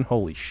handwritten.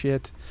 Holy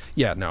shit.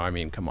 Yeah, no, I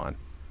mean, come on.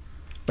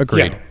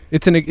 Agreed. Yeah.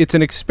 It's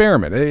an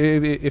experiment.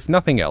 If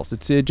nothing else,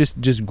 it's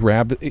just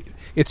grab it.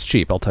 It's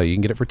cheap. I'll tell you. You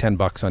can get it for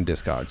 $10 on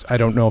Discogs. I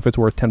don't know if it's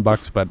worth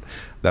 $10, but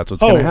that's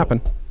what's going to happen.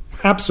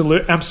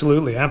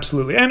 Absolutely.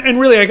 And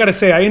really, I got to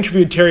say, I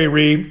interviewed Terry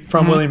Rhee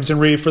from Williams and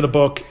Rhee for the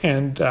book,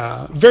 and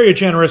very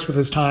generous with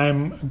his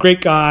time.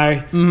 Great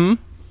guy,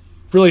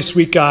 really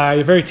sweet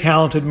guy, very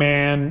talented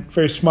man,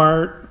 very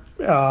smart.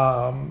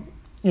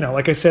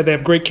 Like I said, they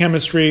have great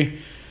chemistry.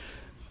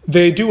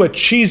 They do a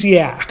cheesy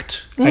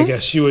act, I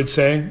guess you would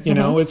say.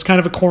 It's kind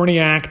of a corny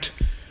act.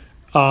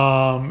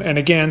 And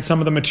again, some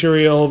of the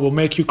material will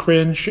make you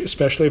cringe,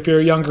 especially if you're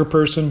a younger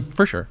person.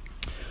 For sure.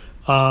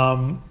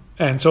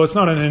 And so it's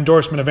not an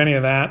endorsement of any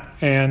of that.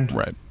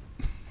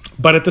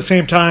 But at the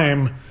same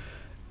time,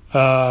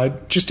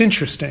 just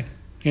interesting.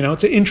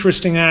 It's an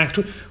interesting act.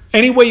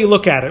 Any way you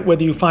look at it,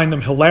 whether you find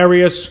them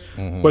hilarious,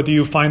 whether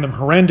you find them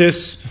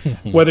horrendous,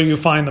 whether you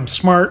find them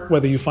smart,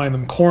 whether you find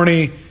them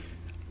corny,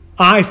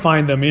 I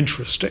find them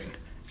interesting.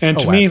 And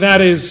to me, that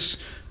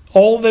is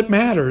all that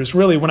matters,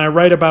 really, when I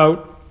write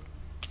about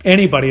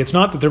anybody. It's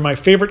not that they're my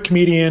favorite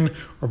comedian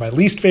or my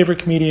least favorite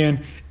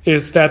comedian.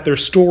 It's that their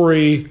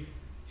story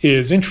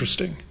is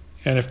interesting.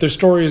 And if their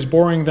story is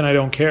boring, then I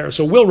don't care.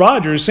 So Will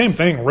Rogers, same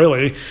thing,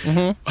 really.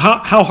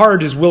 How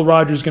hard is Will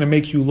Rogers going to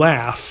make you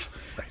laugh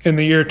in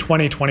the year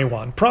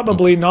 2021?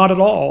 Probably not at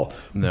all.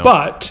 No.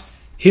 But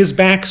his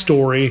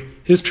backstory,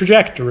 his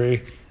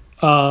trajectory,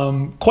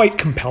 quite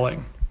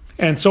compelling.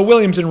 And so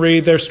Williams and Rhee,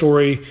 their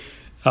story,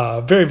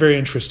 very, very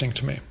interesting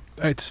to me.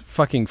 It's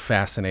fucking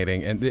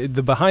fascinating. And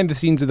the behind the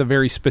scenes of the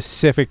very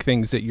specific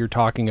things that you're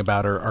talking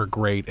about are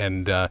great.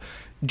 And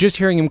just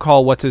hearing him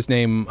call what's his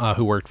name,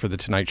 who worked for The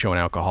Tonight Show, an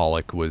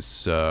alcoholic,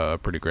 was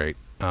pretty great.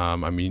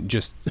 I mean,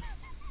 just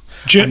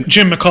Jim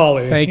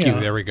McCauley. Thank you.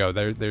 There we go.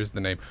 There's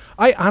the name.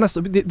 I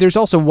honestly, there's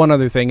also one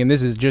other thing, and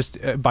this is just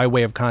by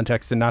way of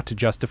context and not to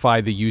justify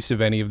the use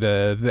of any of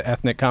the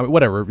ethnic comedy,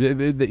 whatever.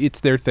 It's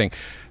their thing.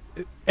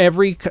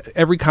 Every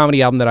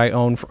comedy album that I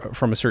own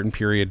from a certain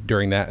period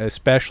during that,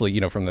 especially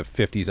from the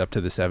 50s up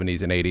to the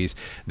 70s and 80s,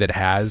 that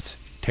has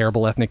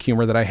terrible ethnic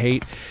humor that I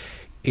hate,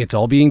 it's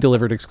all being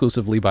delivered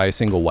exclusively by a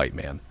single white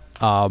man.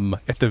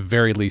 At the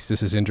very least,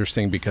 this is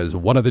interesting because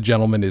one of the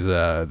gentlemen is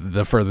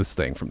the furthest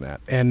thing from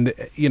that, and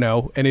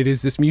and it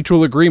is this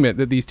mutual agreement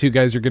that these two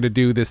guys are going to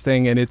do this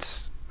thing, and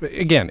it's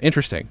again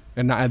interesting,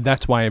 and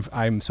that's why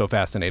I'm so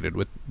fascinated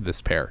with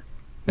this pair.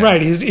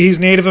 Right, he's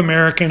Native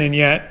American, and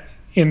yet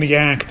in the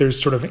act,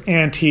 there's sort of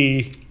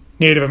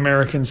anti-Native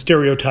American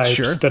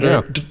stereotypes that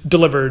are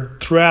delivered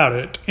throughout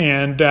it.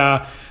 And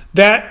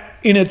that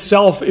in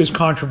itself is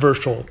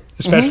controversial,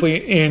 especially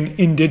in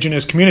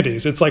indigenous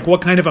communities. It's like,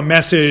 what kind of a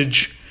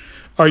message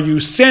are you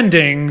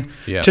sending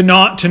to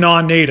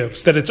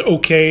non-natives that it's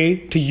okay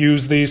to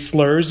use these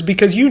slurs?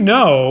 Because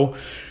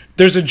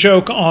there's a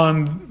joke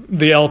on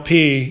the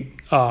LP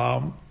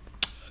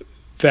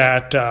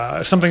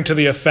that something to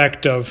the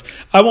effect of,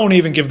 I won't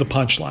even give the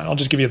punchline. I'll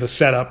just give you the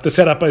setup. The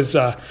setup is,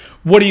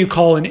 what do you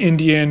call an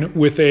Indian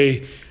with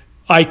a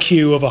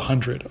IQ of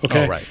 100?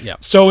 Okay. Oh, right. Yeah.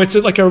 So it's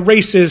like a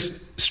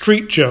racist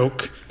street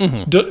joke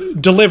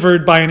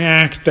delivered by an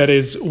act that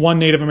is one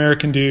Native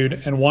American dude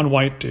and one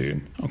white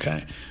dude.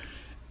 Okay.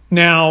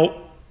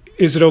 Now,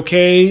 is it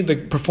okay? The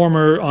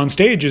performer on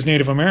stage is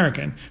Native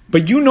American,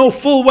 but you know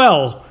full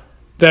well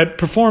that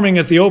performing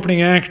as the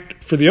opening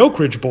act for the Oak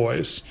Ridge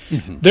Boys,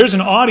 there's an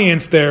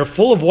audience there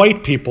full of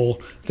white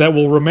people that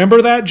will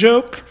remember that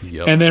joke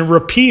and then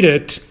repeat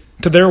it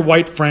to their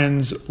white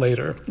friends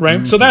later,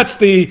 right? So that's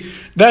the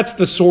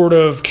sort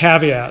of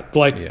caveat.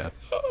 Like,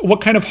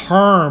 what kind of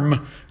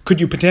harm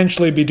could you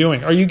potentially be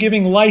doing? Are you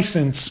giving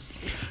license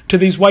to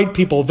these white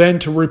people then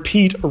to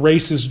repeat a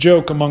racist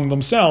joke among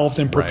themselves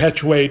and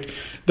perpetuate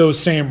those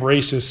same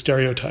racist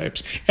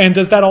stereotypes? And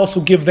does that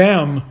also give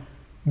them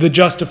the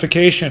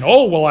justification?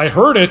 Oh, well, I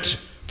heard it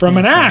from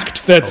an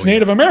act that's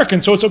Native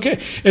American, so it's okay.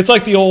 It's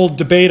like the old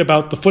debate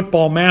about the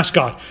football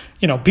mascot.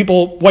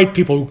 White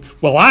people,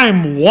 well,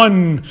 I'm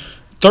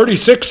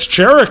 136th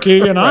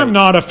Cherokee and I'm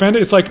not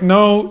offended. It's like,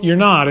 no, you're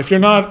not. If you're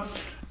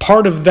not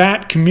part of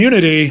that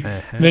community,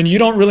 then you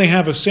don't really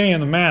have a say in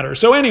the matter.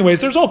 So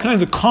anyways, there's all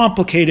kinds of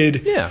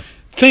complicated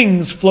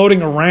things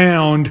floating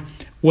around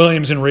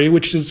Williams and Rhee,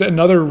 which is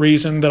another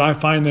reason that I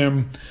find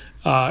them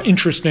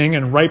interesting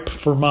and ripe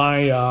for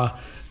my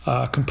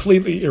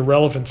completely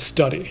irrelevant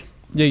study.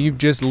 Yeah, you've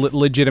just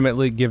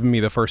legitimately given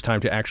me the first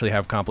time to actually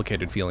have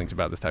complicated feelings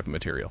about this type of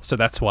material. So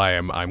that's why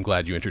I'm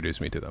glad you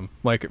introduced me to them.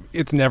 Like,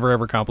 it's never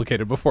ever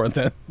complicated before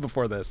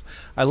this.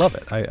 I love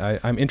it.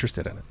 I'm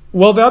interested in it.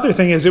 Well, the other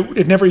thing is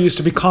it never used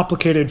to be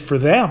complicated for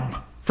them.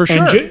 For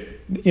sure. And,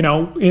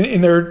 in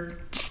their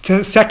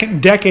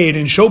second decade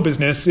in show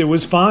business, it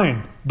was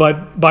fine.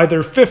 But by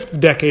their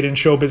fifth decade in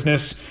show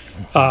business,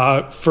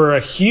 for a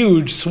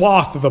huge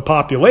swath of the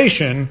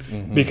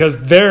population,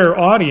 because their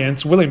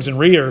audience, Williams and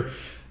Rhee, are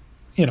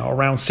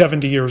around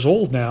 70 years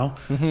old now,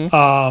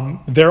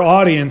 their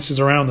audience is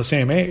around the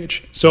same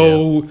age.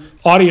 So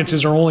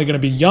audiences are only going to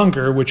be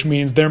younger, which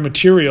means their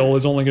material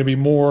is only going to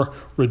be more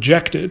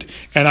rejected.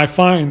 And I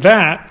find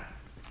that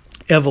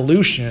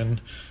evolution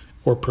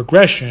or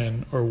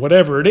progression or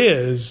whatever it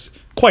is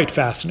quite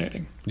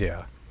fascinating.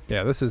 Yeah.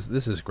 This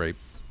is great.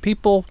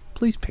 People,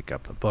 please pick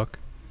up the book.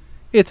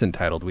 It's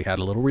entitled "We Had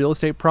a Little Real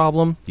Estate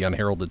Problem: The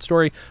Unheralded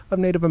Story of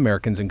Native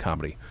Americans in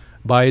Comedy"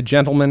 by a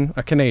gentleman,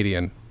 a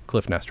Canadian,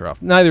 Kliph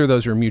Nesteroff. Neither of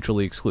those are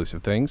mutually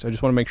exclusive things. I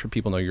just want to make sure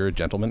people know you're a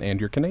gentleman and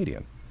you're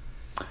Canadian.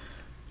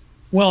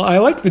 Well, I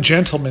like the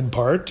gentleman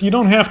part. You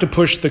don't have to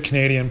push the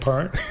Canadian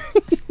part.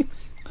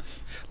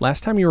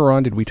 Last time you were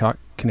on, did we talk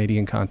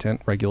Canadian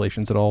content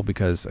regulations at all?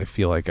 Because I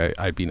feel like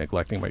I'd be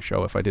neglecting my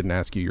show if I didn't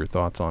ask you your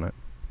thoughts on it.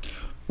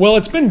 Well,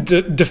 it's been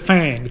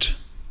defanged,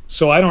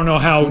 so I don't know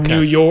how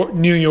new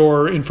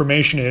your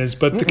information is,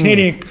 but the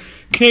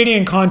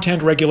Canadian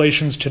content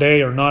regulations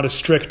today are not as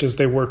strict as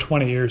they were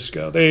 20 years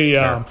ago.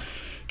 They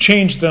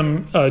changed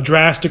them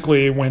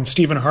drastically when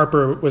Stephen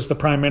Harper was the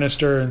Prime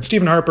Minister, and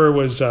Stephen Harper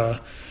was the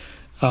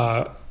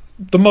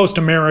most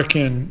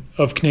American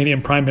of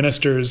Canadian Prime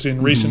Ministers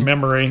in recent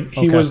memory.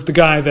 He was the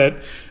guy that,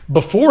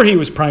 before he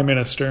was Prime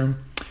Minister,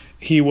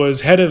 he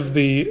was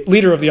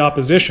leader of the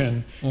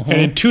opposition, and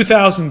in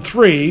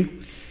 2003,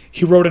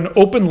 he wrote an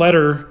open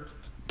letter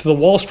to the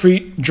Wall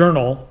Street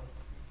Journal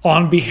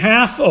on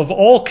behalf of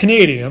all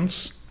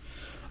Canadians,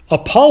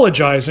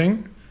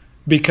 apologizing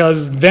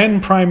because then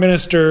Prime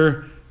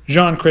Minister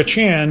Jean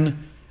Chrétien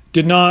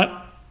did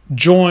not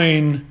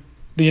join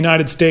the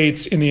United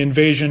States in the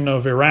invasion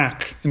of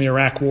Iraq, in the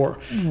Iraq War.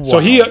 Wow.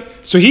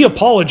 So he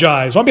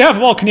apologized. On behalf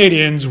of all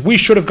Canadians, we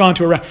should have gone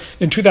to Iraq.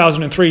 In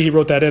 2003, he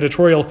wrote that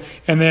editorial,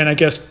 and then I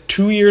guess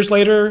 3 years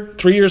later,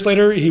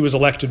 he was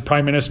elected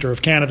Prime Minister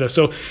of Canada.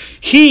 So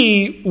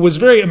he was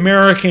very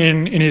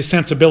American in his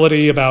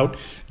sensibility about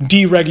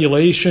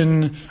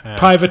deregulation,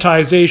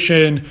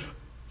 privatization,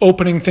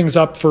 opening things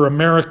up for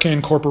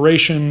American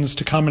corporations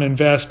to come and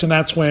invest, and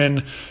that's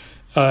when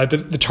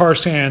the tar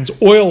sands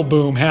oil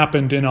boom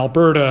happened in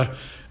Alberta.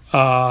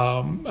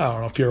 I don't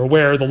know if you're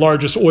aware, the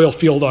largest oil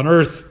field on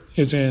Earth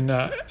is in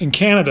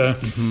Canada,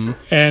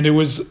 and it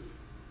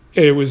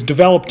was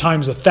developed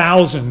times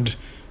 1,000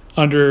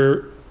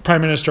 under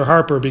Prime Minister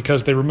Harper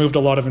because they removed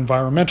a lot of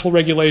environmental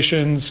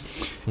regulations,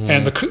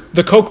 and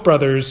the Koch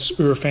brothers,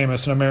 who are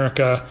famous in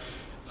America,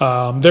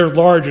 their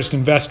largest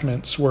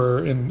investments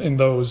were in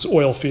those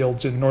oil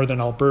fields in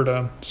northern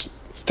Alberta,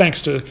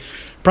 thanks to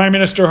Prime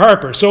Minister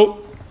Harper.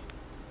 So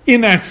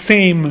in that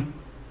same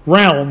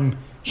realm,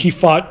 he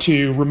fought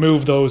to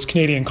remove those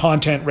Canadian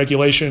content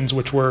regulations,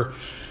 which were,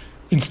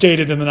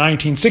 instated in the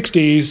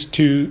 1960s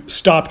to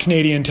stop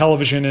Canadian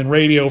television and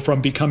radio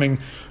from becoming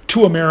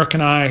too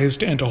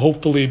Americanized and to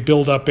hopefully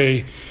build up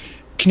a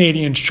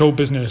Canadian show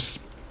business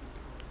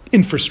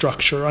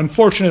infrastructure.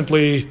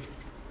 Unfortunately,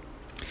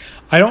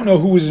 I don't know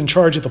who was in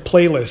charge of the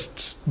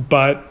playlists,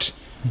 but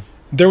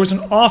there was an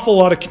awful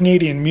lot of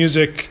Canadian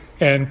music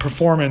and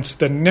performance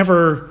that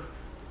never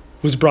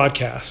was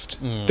broadcast.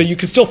 That you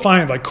could still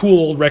find like cool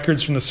old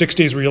records from the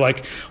 60s where you're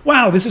like,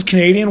 wow, this is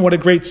Canadian, what a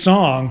great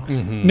song.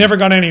 Never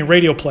got any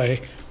radio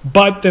play.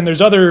 But then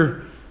there's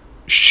other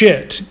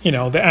shit, you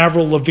know, the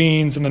Avril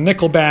Lavignes and the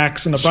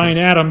Nickelbacks and the Bryan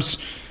Adams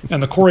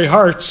and the Corey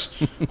Harts,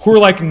 who are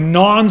like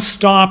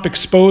non-stop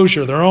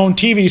exposure, their own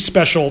TV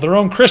special, their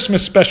own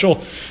Christmas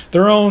special,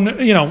 their own,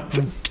 you know,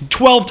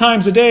 12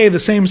 times a day, the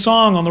same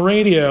song on the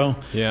radio.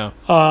 Yeah.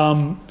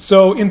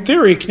 So in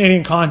theory,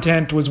 Canadian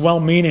content was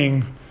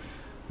well-meaning,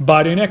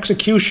 but in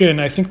execution,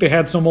 I think they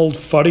had some old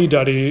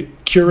fuddy-duddy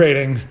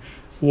curating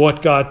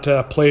what got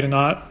played and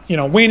not. You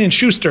know, Wayne and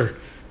Schuster.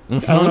 I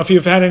don't know if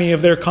you've had any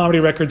of their comedy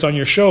records on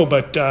your show,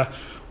 but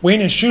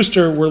Wayne and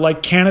Schuster were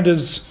like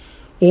Canada's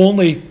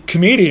only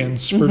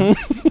comedians.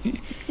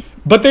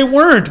 But they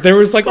weren't. There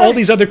was like all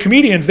these other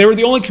comedians. They were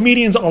the only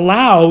comedians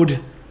allowed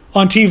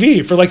on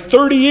TV for like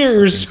 30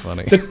 years.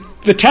 Funny.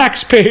 The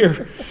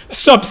taxpayer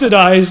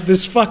subsidized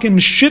this fucking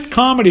shit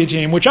comedy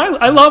team, which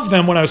I loved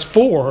them when I was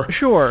 4.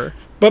 Sure.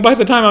 But by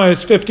the time I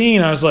was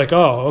 15, I was like,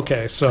 oh,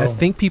 okay, so... I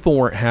think people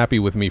weren't happy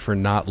with me for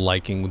not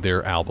liking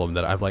their album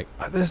that I'm like,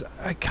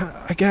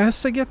 I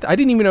guess I get that. I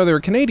didn't even know they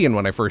were Canadian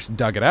when I first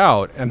dug it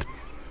out. And it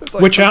was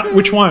like,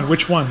 Which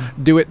one?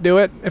 Do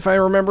It, if I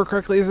remember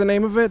correctly is the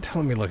name of it.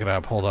 Let me look it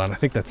up. Hold on. I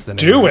think that's the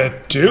name.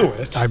 Do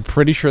It. I'm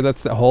pretty sure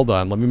that's the... Hold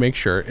on. Let me make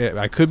sure.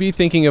 I could be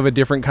thinking of a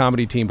different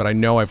comedy team, but I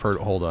know I've heard...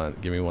 Hold on.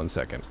 Give me 1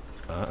 second.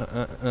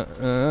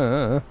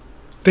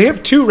 They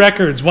have 2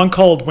 records, one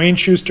called Wayne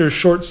Schuster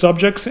Short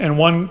Subjects and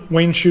one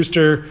Wayne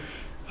Schuster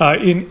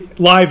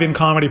live in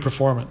comedy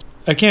performance.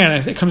 Again,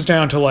 I think it comes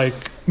down to like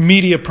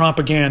media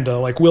propaganda,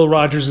 like Will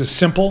Rogers is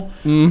Simple.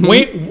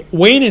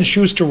 Wayne and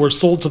Schuster were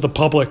sold to the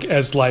public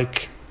as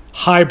like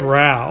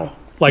highbrow.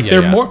 Like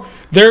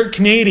they're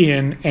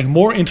Canadian and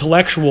more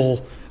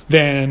intellectual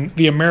than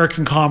the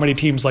American comedy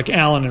teams like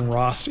Allen and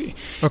Rossi.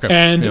 Okay.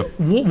 And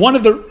one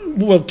of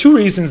the 2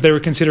 reasons they were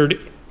considered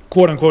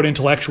quote unquote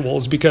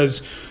intellectuals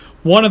because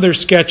one of their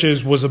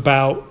sketches was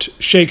about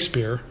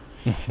Shakespeare,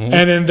 and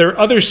then their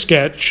other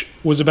sketch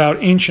was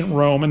about ancient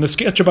Rome, and the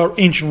sketch about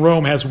ancient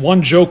Rome has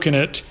one joke in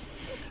it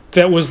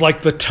that was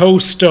like the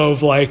toast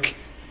of like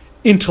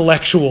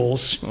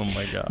intellectuals. Oh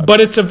my God.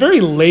 But it's a very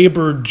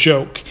labored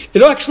joke.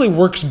 It actually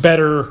works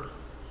better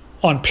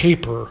on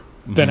paper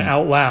than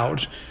out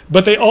loud.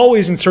 But they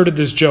always inserted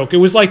this joke. It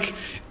was like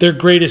their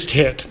greatest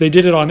hit. They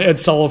did it on Ed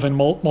Sullivan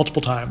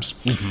multiple times.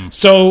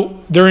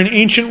 So they're in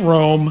ancient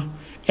Rome,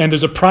 and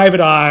there's a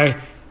private eye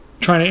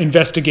trying to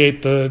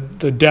investigate the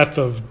death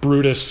of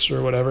Brutus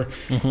or whatever.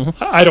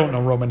 I don't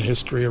know Roman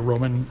history or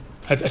Roman...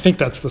 I think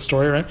that's the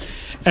story, right?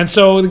 And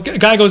so the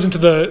guy goes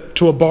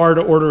to a bar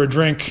to order a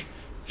drink,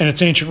 and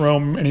it's ancient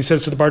Rome, and he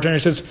says to the bartender, he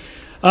says,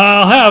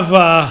 I'll have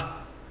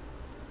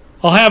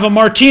a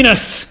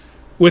Martinez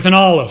with an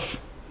olive.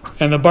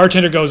 And the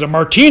bartender goes, a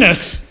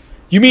Martinez?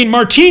 You mean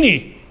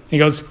martini? He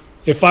goes,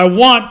 if I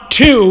want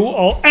 2,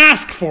 I'll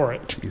ask for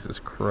it. Jesus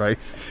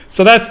Christ.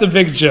 So that's the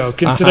big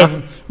joke. Instead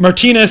of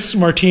Martinez,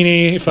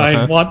 martini, if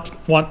I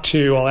want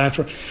 2, I'll ask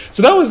for it.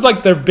 So that was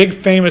like their big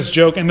famous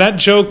joke. And that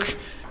joke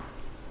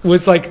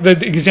was like the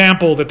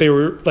example that they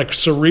were like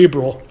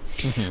cerebral.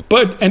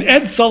 And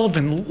Ed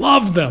Sullivan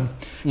loved them.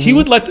 He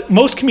would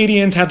most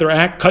comedians had their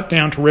act cut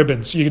down to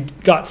ribbons. You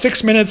got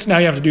 6 minutes, now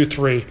you have to do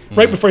 3,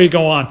 right before you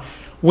go on.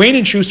 Wayne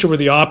and Schuster were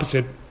the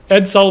opposite.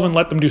 Ed Sullivan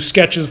let them do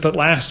sketches that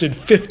lasted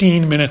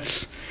 15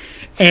 minutes.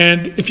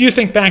 And if you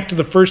think back to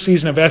the first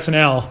season of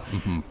SNL,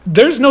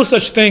 there's no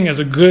such thing as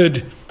a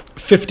good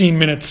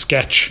 15-minute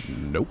sketch.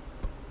 Nope.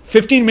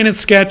 15-minute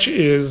sketch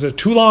is a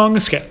too long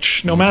a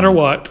sketch, no matter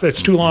what.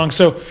 That's too long.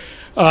 So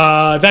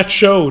that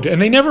showed.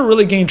 And they never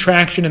really gained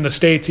traction in the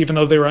States, even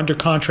though they were under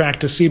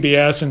contract to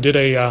CBS and did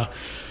a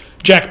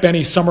Jack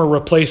Benny summer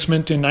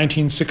replacement in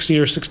 1960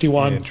 or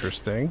 61.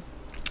 Interesting.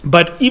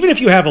 But even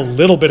if you have a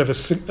little bit of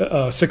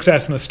a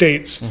success in the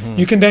States,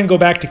 you can then go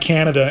back to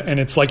Canada and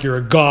it's like you're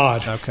a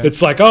god. Okay.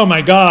 It's like, oh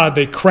my God,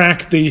 they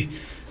cracked the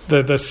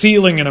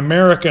ceiling in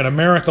America, and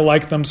America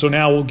liked them, so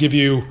now we'll give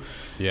you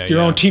your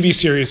own TV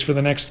series for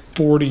the next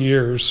 40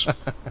 years.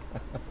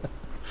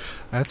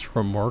 That's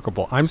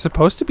remarkable. I'm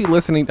supposed to be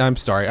listening. I'm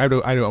sorry. I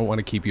don't want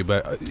to keep you,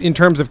 but in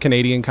terms of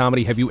Canadian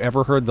comedy, have you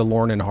ever heard the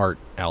Lorne and Hart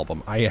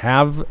album? I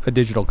have a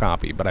digital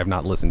copy, but I've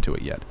not listened to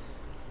it yet.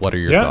 What are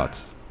your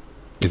thoughts?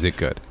 Is it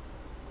good?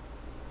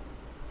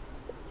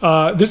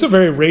 There's a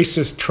very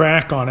racist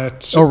track on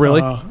it. Oh, really?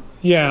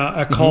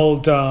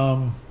 Called...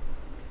 I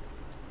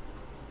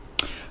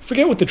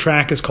forget what the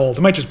track is called.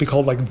 It might just be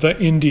called, like, The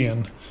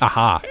Indian.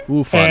 Aha.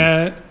 Ooh,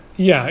 fun.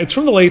 It's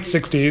from the late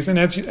 60s, and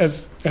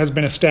as has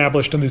been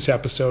established in this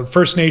episode,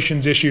 First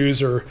Nations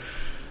issues are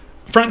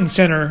front and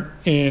center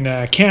in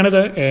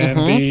Canada,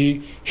 and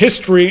the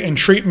history and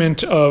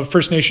treatment of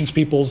First Nations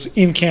peoples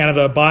in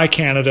Canada by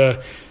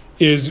Canada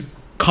is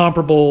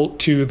comparable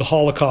to the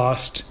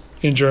Holocaust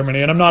in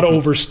Germany. And I'm not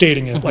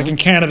overstating it. Like in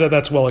Canada,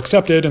 that's well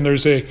accepted, and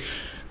there's a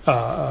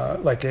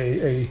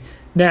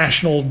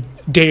national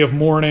day of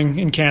mourning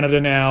in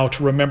Canada now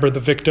to remember the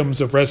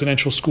victims of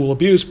residential school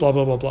abuse, blah,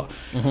 blah, blah,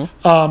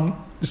 blah.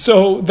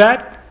 So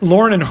that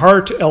Lauren and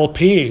Hart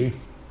LP,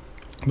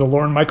 the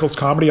Lorne Michaels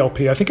Comedy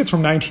LP, I think it's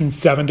from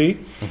 1970,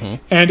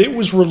 and it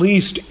was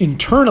released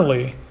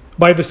internally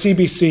by the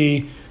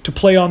CBC to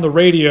play on the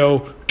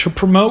radio to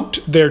promote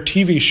their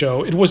TV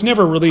show. It was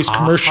never released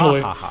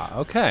commercially.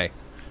 Okay.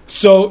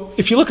 So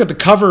if you look at the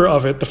cover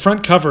of it, the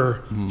front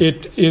cover,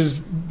 it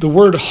is the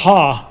word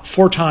ha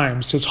 4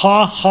 times. It says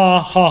ha, ha,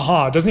 ha,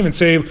 ha. It doesn't even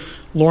say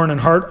Lauren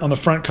and Hart on the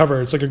front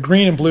cover. It's like a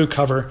green and blue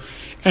cover.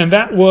 And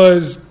that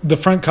was the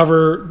front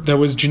cover that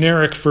was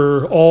generic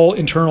for all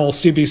internal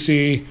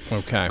CBC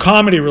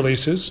comedy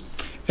releases.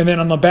 And then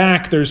on the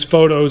back, there's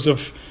photos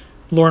of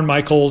Lorne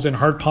Michaels and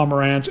Hart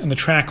Pomerantz and the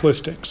track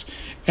listings.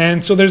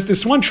 And so there's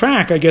this one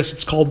track, I guess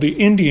it's called The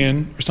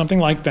Indian or something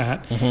like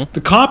that.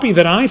 The copy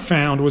that I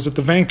found was at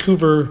the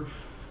Vancouver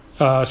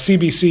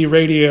CBC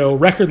radio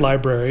record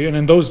library. And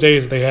in those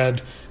days, they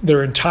had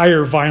their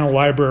entire vinyl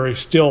library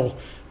still.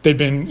 They'd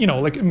been,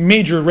 like a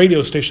major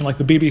radio station like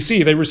the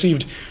BBC. They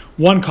received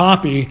one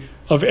copy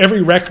of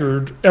every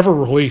record ever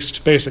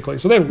released, basically.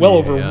 So they had well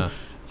over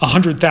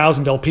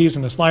 100,000 LPs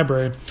in this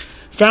library.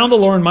 Found the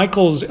Lorne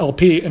Michaels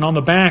LP, and on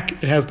the back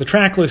it has the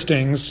track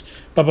listings,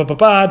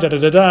 ba-ba-ba-ba,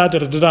 da-da-da-da,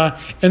 da-da-da-da.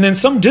 And then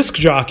some disc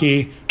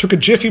jockey took a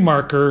Jiffy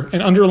marker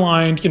and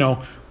underlined,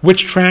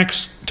 which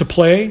tracks to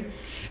play.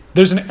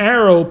 There's an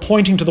arrow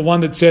pointing to the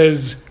one that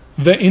says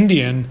The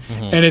Indian,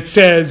 and it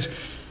says,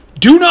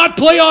 do not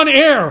play on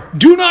air!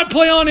 Do not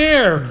play on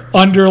air!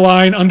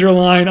 Underline,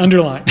 underline,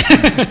 underline.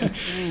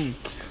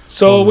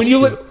 So when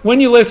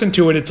you listen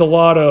to it, it's a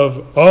lot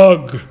of,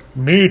 ugh,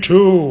 me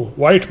too,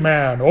 white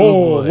man,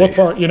 look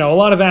for, a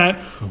lot of that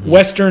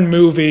Western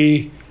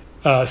movie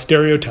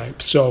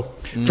stereotypes. So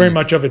very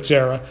much of its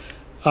era.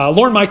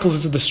 Lorne Michaels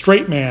is the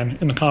straight man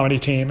in the comedy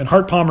team, and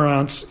Hart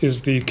Pomerantz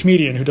is the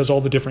comedian who does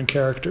all the different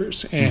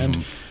characters.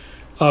 And,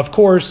 of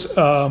course,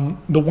 the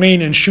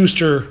Wayne and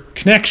Schuster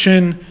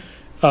connection.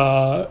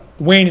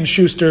 Wayne and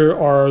Schuster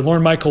are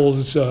Lorne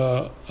Michaels'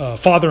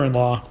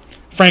 father-in-law.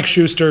 Frank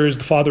Schuster is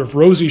the father of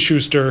Rosie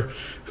Schuster,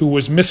 who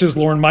was Mrs.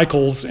 Lorne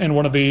Michaels and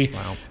one of the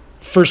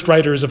first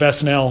writers of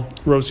SNL,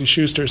 Rosie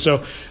Schuster. So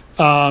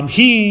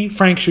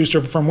Frank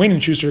Schuster from Wayne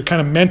and Schuster,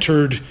 kind of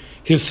mentored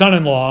his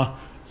son-in-law,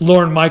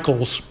 Lorne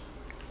Michaels.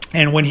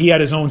 And when he had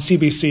his own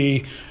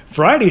CBC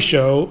variety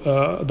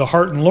show, the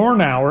Hart and Lorne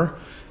Hour,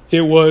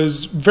 it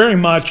was very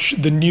much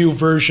the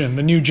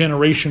new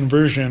generation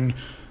version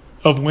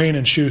of Wayne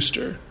and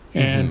Schuster.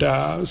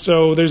 And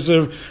so there's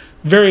a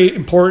very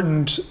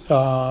important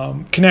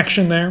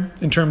connection there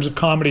in terms of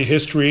comedy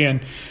history.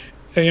 And,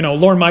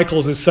 Lorne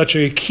Michaels is such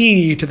a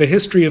key to the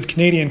history of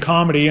Canadian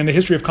comedy and the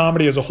history of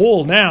comedy as a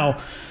whole now.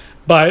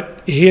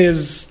 But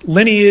his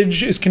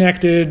lineage is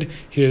connected,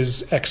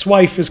 his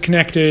ex-wife is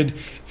connected,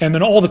 and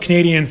then all the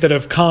Canadians that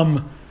have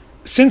come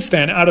since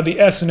then out of the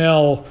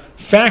SNL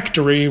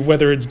factory,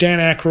 whether it's Dan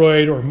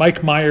Aykroyd or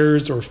Mike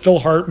Myers or Phil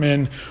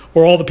Hartman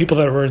or all the people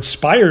that were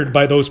inspired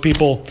by those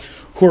people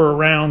who are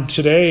around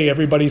today,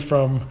 everybody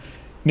from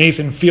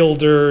Nathan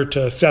Fielder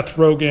to Seth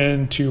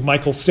Rogen to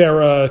Michael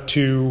Cera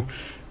to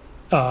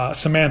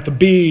Samantha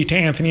Bee to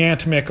Anthony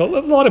Antimick, a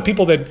lot of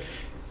people that,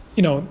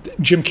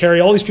 Jim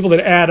Carrey, all these people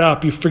that add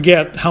up, you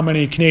forget how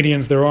many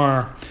Canadians there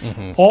are,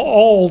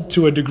 all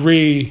to a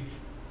degree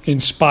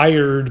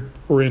inspired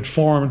or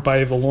informed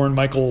by the Lorne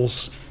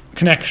Michaels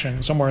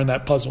connection somewhere in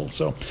that puzzle.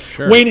 So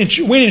Wayne and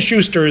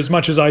Schuster, as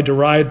much as I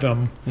deride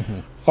them,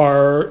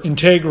 are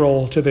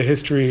integral to the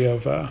history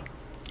of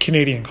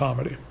Canadian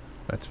comedy.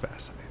 That's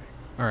fascinating.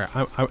 All right,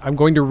 I'm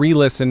going to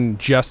re-listen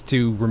just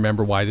to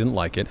remember why I didn't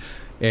like it,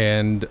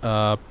 and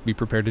be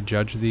prepared to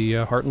judge the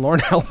Hart and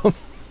Lorne album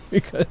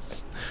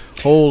because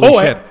holy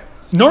shit.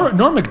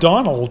 Norm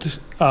Macdonald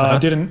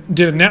did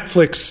a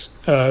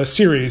Netflix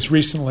series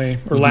recently,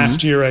 or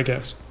last year, I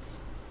guess.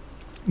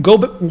 Go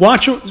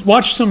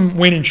watch some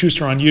Wayne and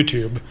Schuster on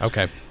YouTube.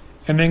 Okay.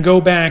 And then go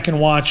back and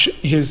watch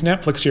his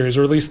Netflix series,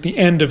 or at least the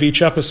end of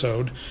each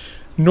episode.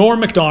 Norm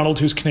Macdonald,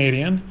 who's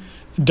Canadian,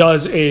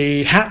 does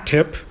a hat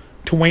tip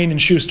to Wayne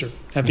and Schuster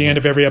at the end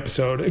of every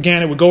episode.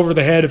 Again, it would go over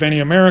the head of any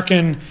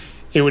American.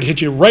 It would hit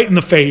you right in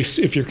the face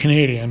if you're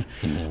Canadian.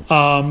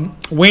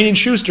 Wayne and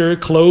Schuster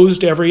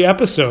closed every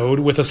episode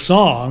with a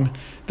song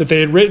that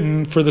they had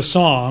written for the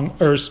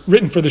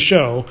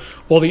show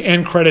while the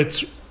end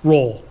credits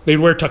roll. They'd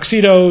wear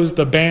tuxedos.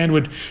 The band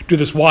would do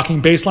this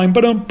walking bass line, and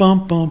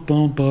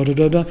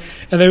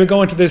they would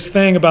go into this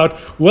thing about,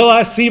 "Will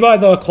I see by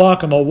the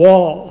clock on the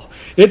wall?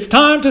 It's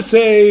time to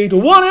say to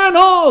one and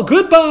all,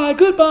 goodbye,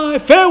 goodbye,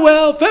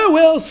 farewell,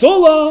 farewell, so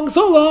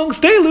long,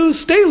 stay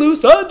loose,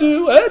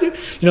 adieu,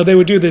 adieu." They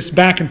would do this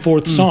back and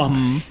forth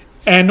song.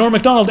 And Norm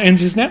Macdonald ends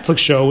his Netflix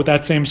show with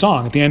that same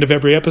song. At the end of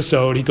every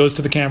episode, he goes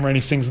to the camera and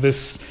he sings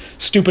this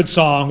stupid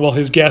song while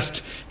his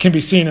guest can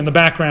be seen in the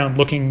background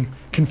looking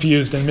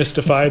confused and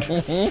mystified.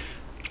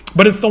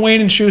 But it's the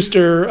Wayne and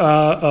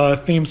Schuster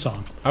theme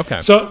song. Okay.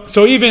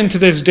 So even to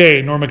this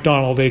day, Norm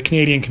Macdonald, a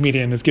Canadian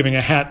comedian, is giving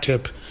a hat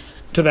tip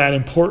to that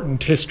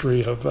important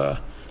history of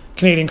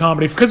Canadian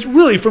comedy. Because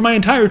really, for my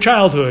entire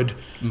childhood,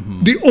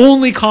 the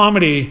only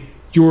comedy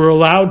you were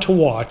allowed to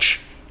watch,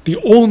 the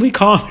only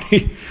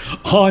comedy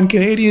on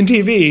Canadian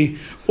TV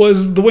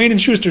was the Wayne and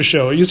Schuster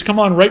show. It used to come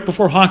on right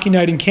before Hockey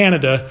Night in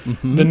Canada,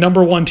 the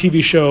number one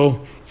TV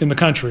show in the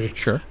country.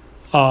 Sure.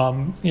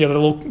 The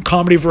little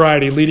comedy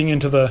variety leading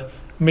into the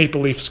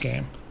Maple Leafs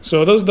game.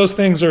 So those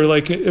things are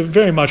like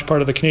very much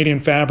part of the Canadian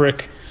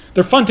fabric.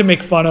 They're fun to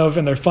make fun of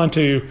and they're fun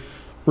to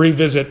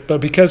revisit,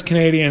 but because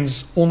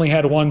Canadians only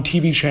had one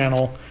TV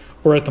channel,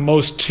 or at the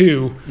most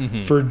two,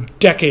 for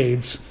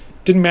decades,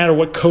 didn't matter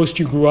what coast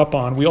you grew up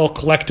on, we all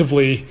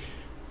collectively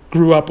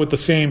grew up with the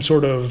same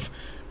sort of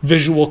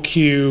visual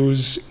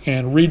cues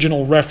and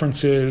regional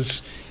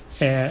references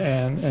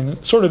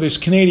and sort of this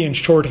Canadian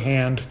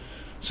shorthand,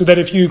 so that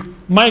if you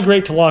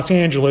migrate to Los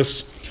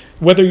Angeles,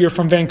 whether you're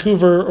from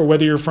Vancouver or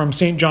whether you're from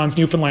St. John's,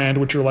 Newfoundland,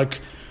 which are like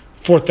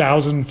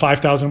 4,000,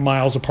 5,000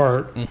 miles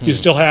apart, you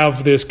still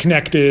have this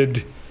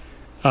connected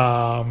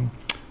common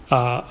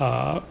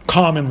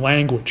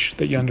language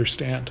that you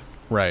understand.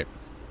 Right.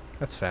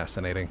 That's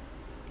fascinating.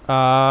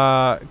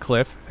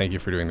 Kliph, thank you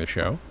for doing the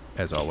show,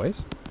 as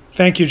always.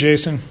 Thank you,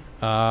 Jason.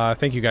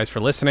 Thank you guys for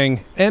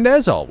listening. And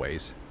as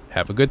always,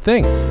 have a good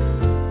thing.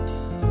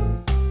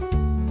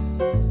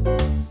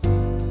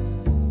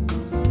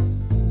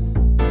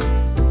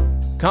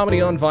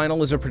 Comedy on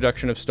Vinyl is a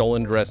production of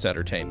Stolen Dress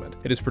Entertainment.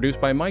 It is produced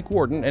by Mike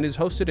Warden and is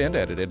hosted and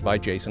edited by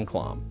Jason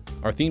Klom.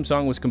 Our theme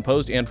song was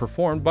composed and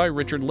performed by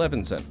Richard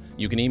Levinson.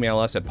 You can email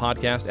us at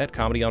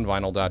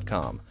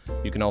podcast@comedyonvinyl.com.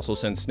 You can also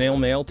send snail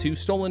mail to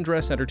Stolen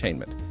Dress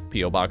Entertainment,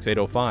 P.O. Box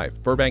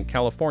 805, Burbank,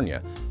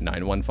 California,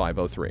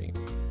 91503.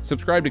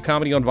 Subscribe to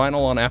Comedy on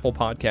Vinyl on Apple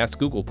Podcasts,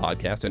 Google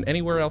Podcasts, and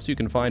anywhere else you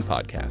can find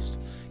podcasts.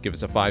 Give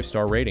us a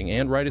 5-star rating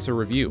and write us a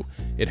review.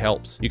 It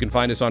helps. You can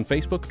find us on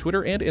Facebook,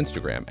 Twitter, and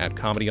Instagram at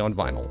Comedy on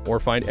Vinyl, or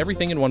find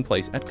everything in one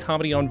place at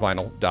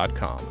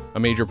comedyonvinyl.com. A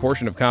major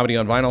portion of Comedy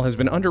on Vinyl has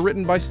been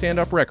underwritten by Stand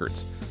Up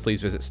Records.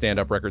 Please visit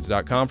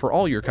standuprecords.com for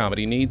all your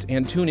comedy needs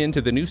and tune in to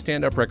the new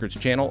Stand Up Records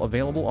channel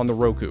available on the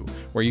Roku,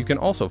 where you can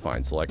also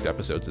find select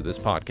episodes of this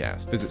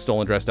podcast. Visit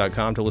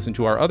stolendress.com to listen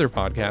to our other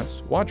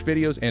podcasts, watch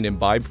videos, and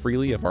imbibe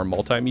freely of our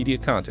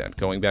multimedia content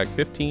going back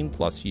 15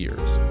 plus years.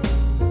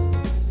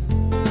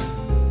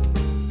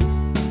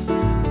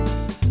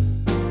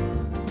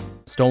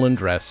 Stolen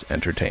Dress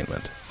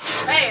Entertainment.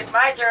 Hey, it's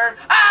my turn.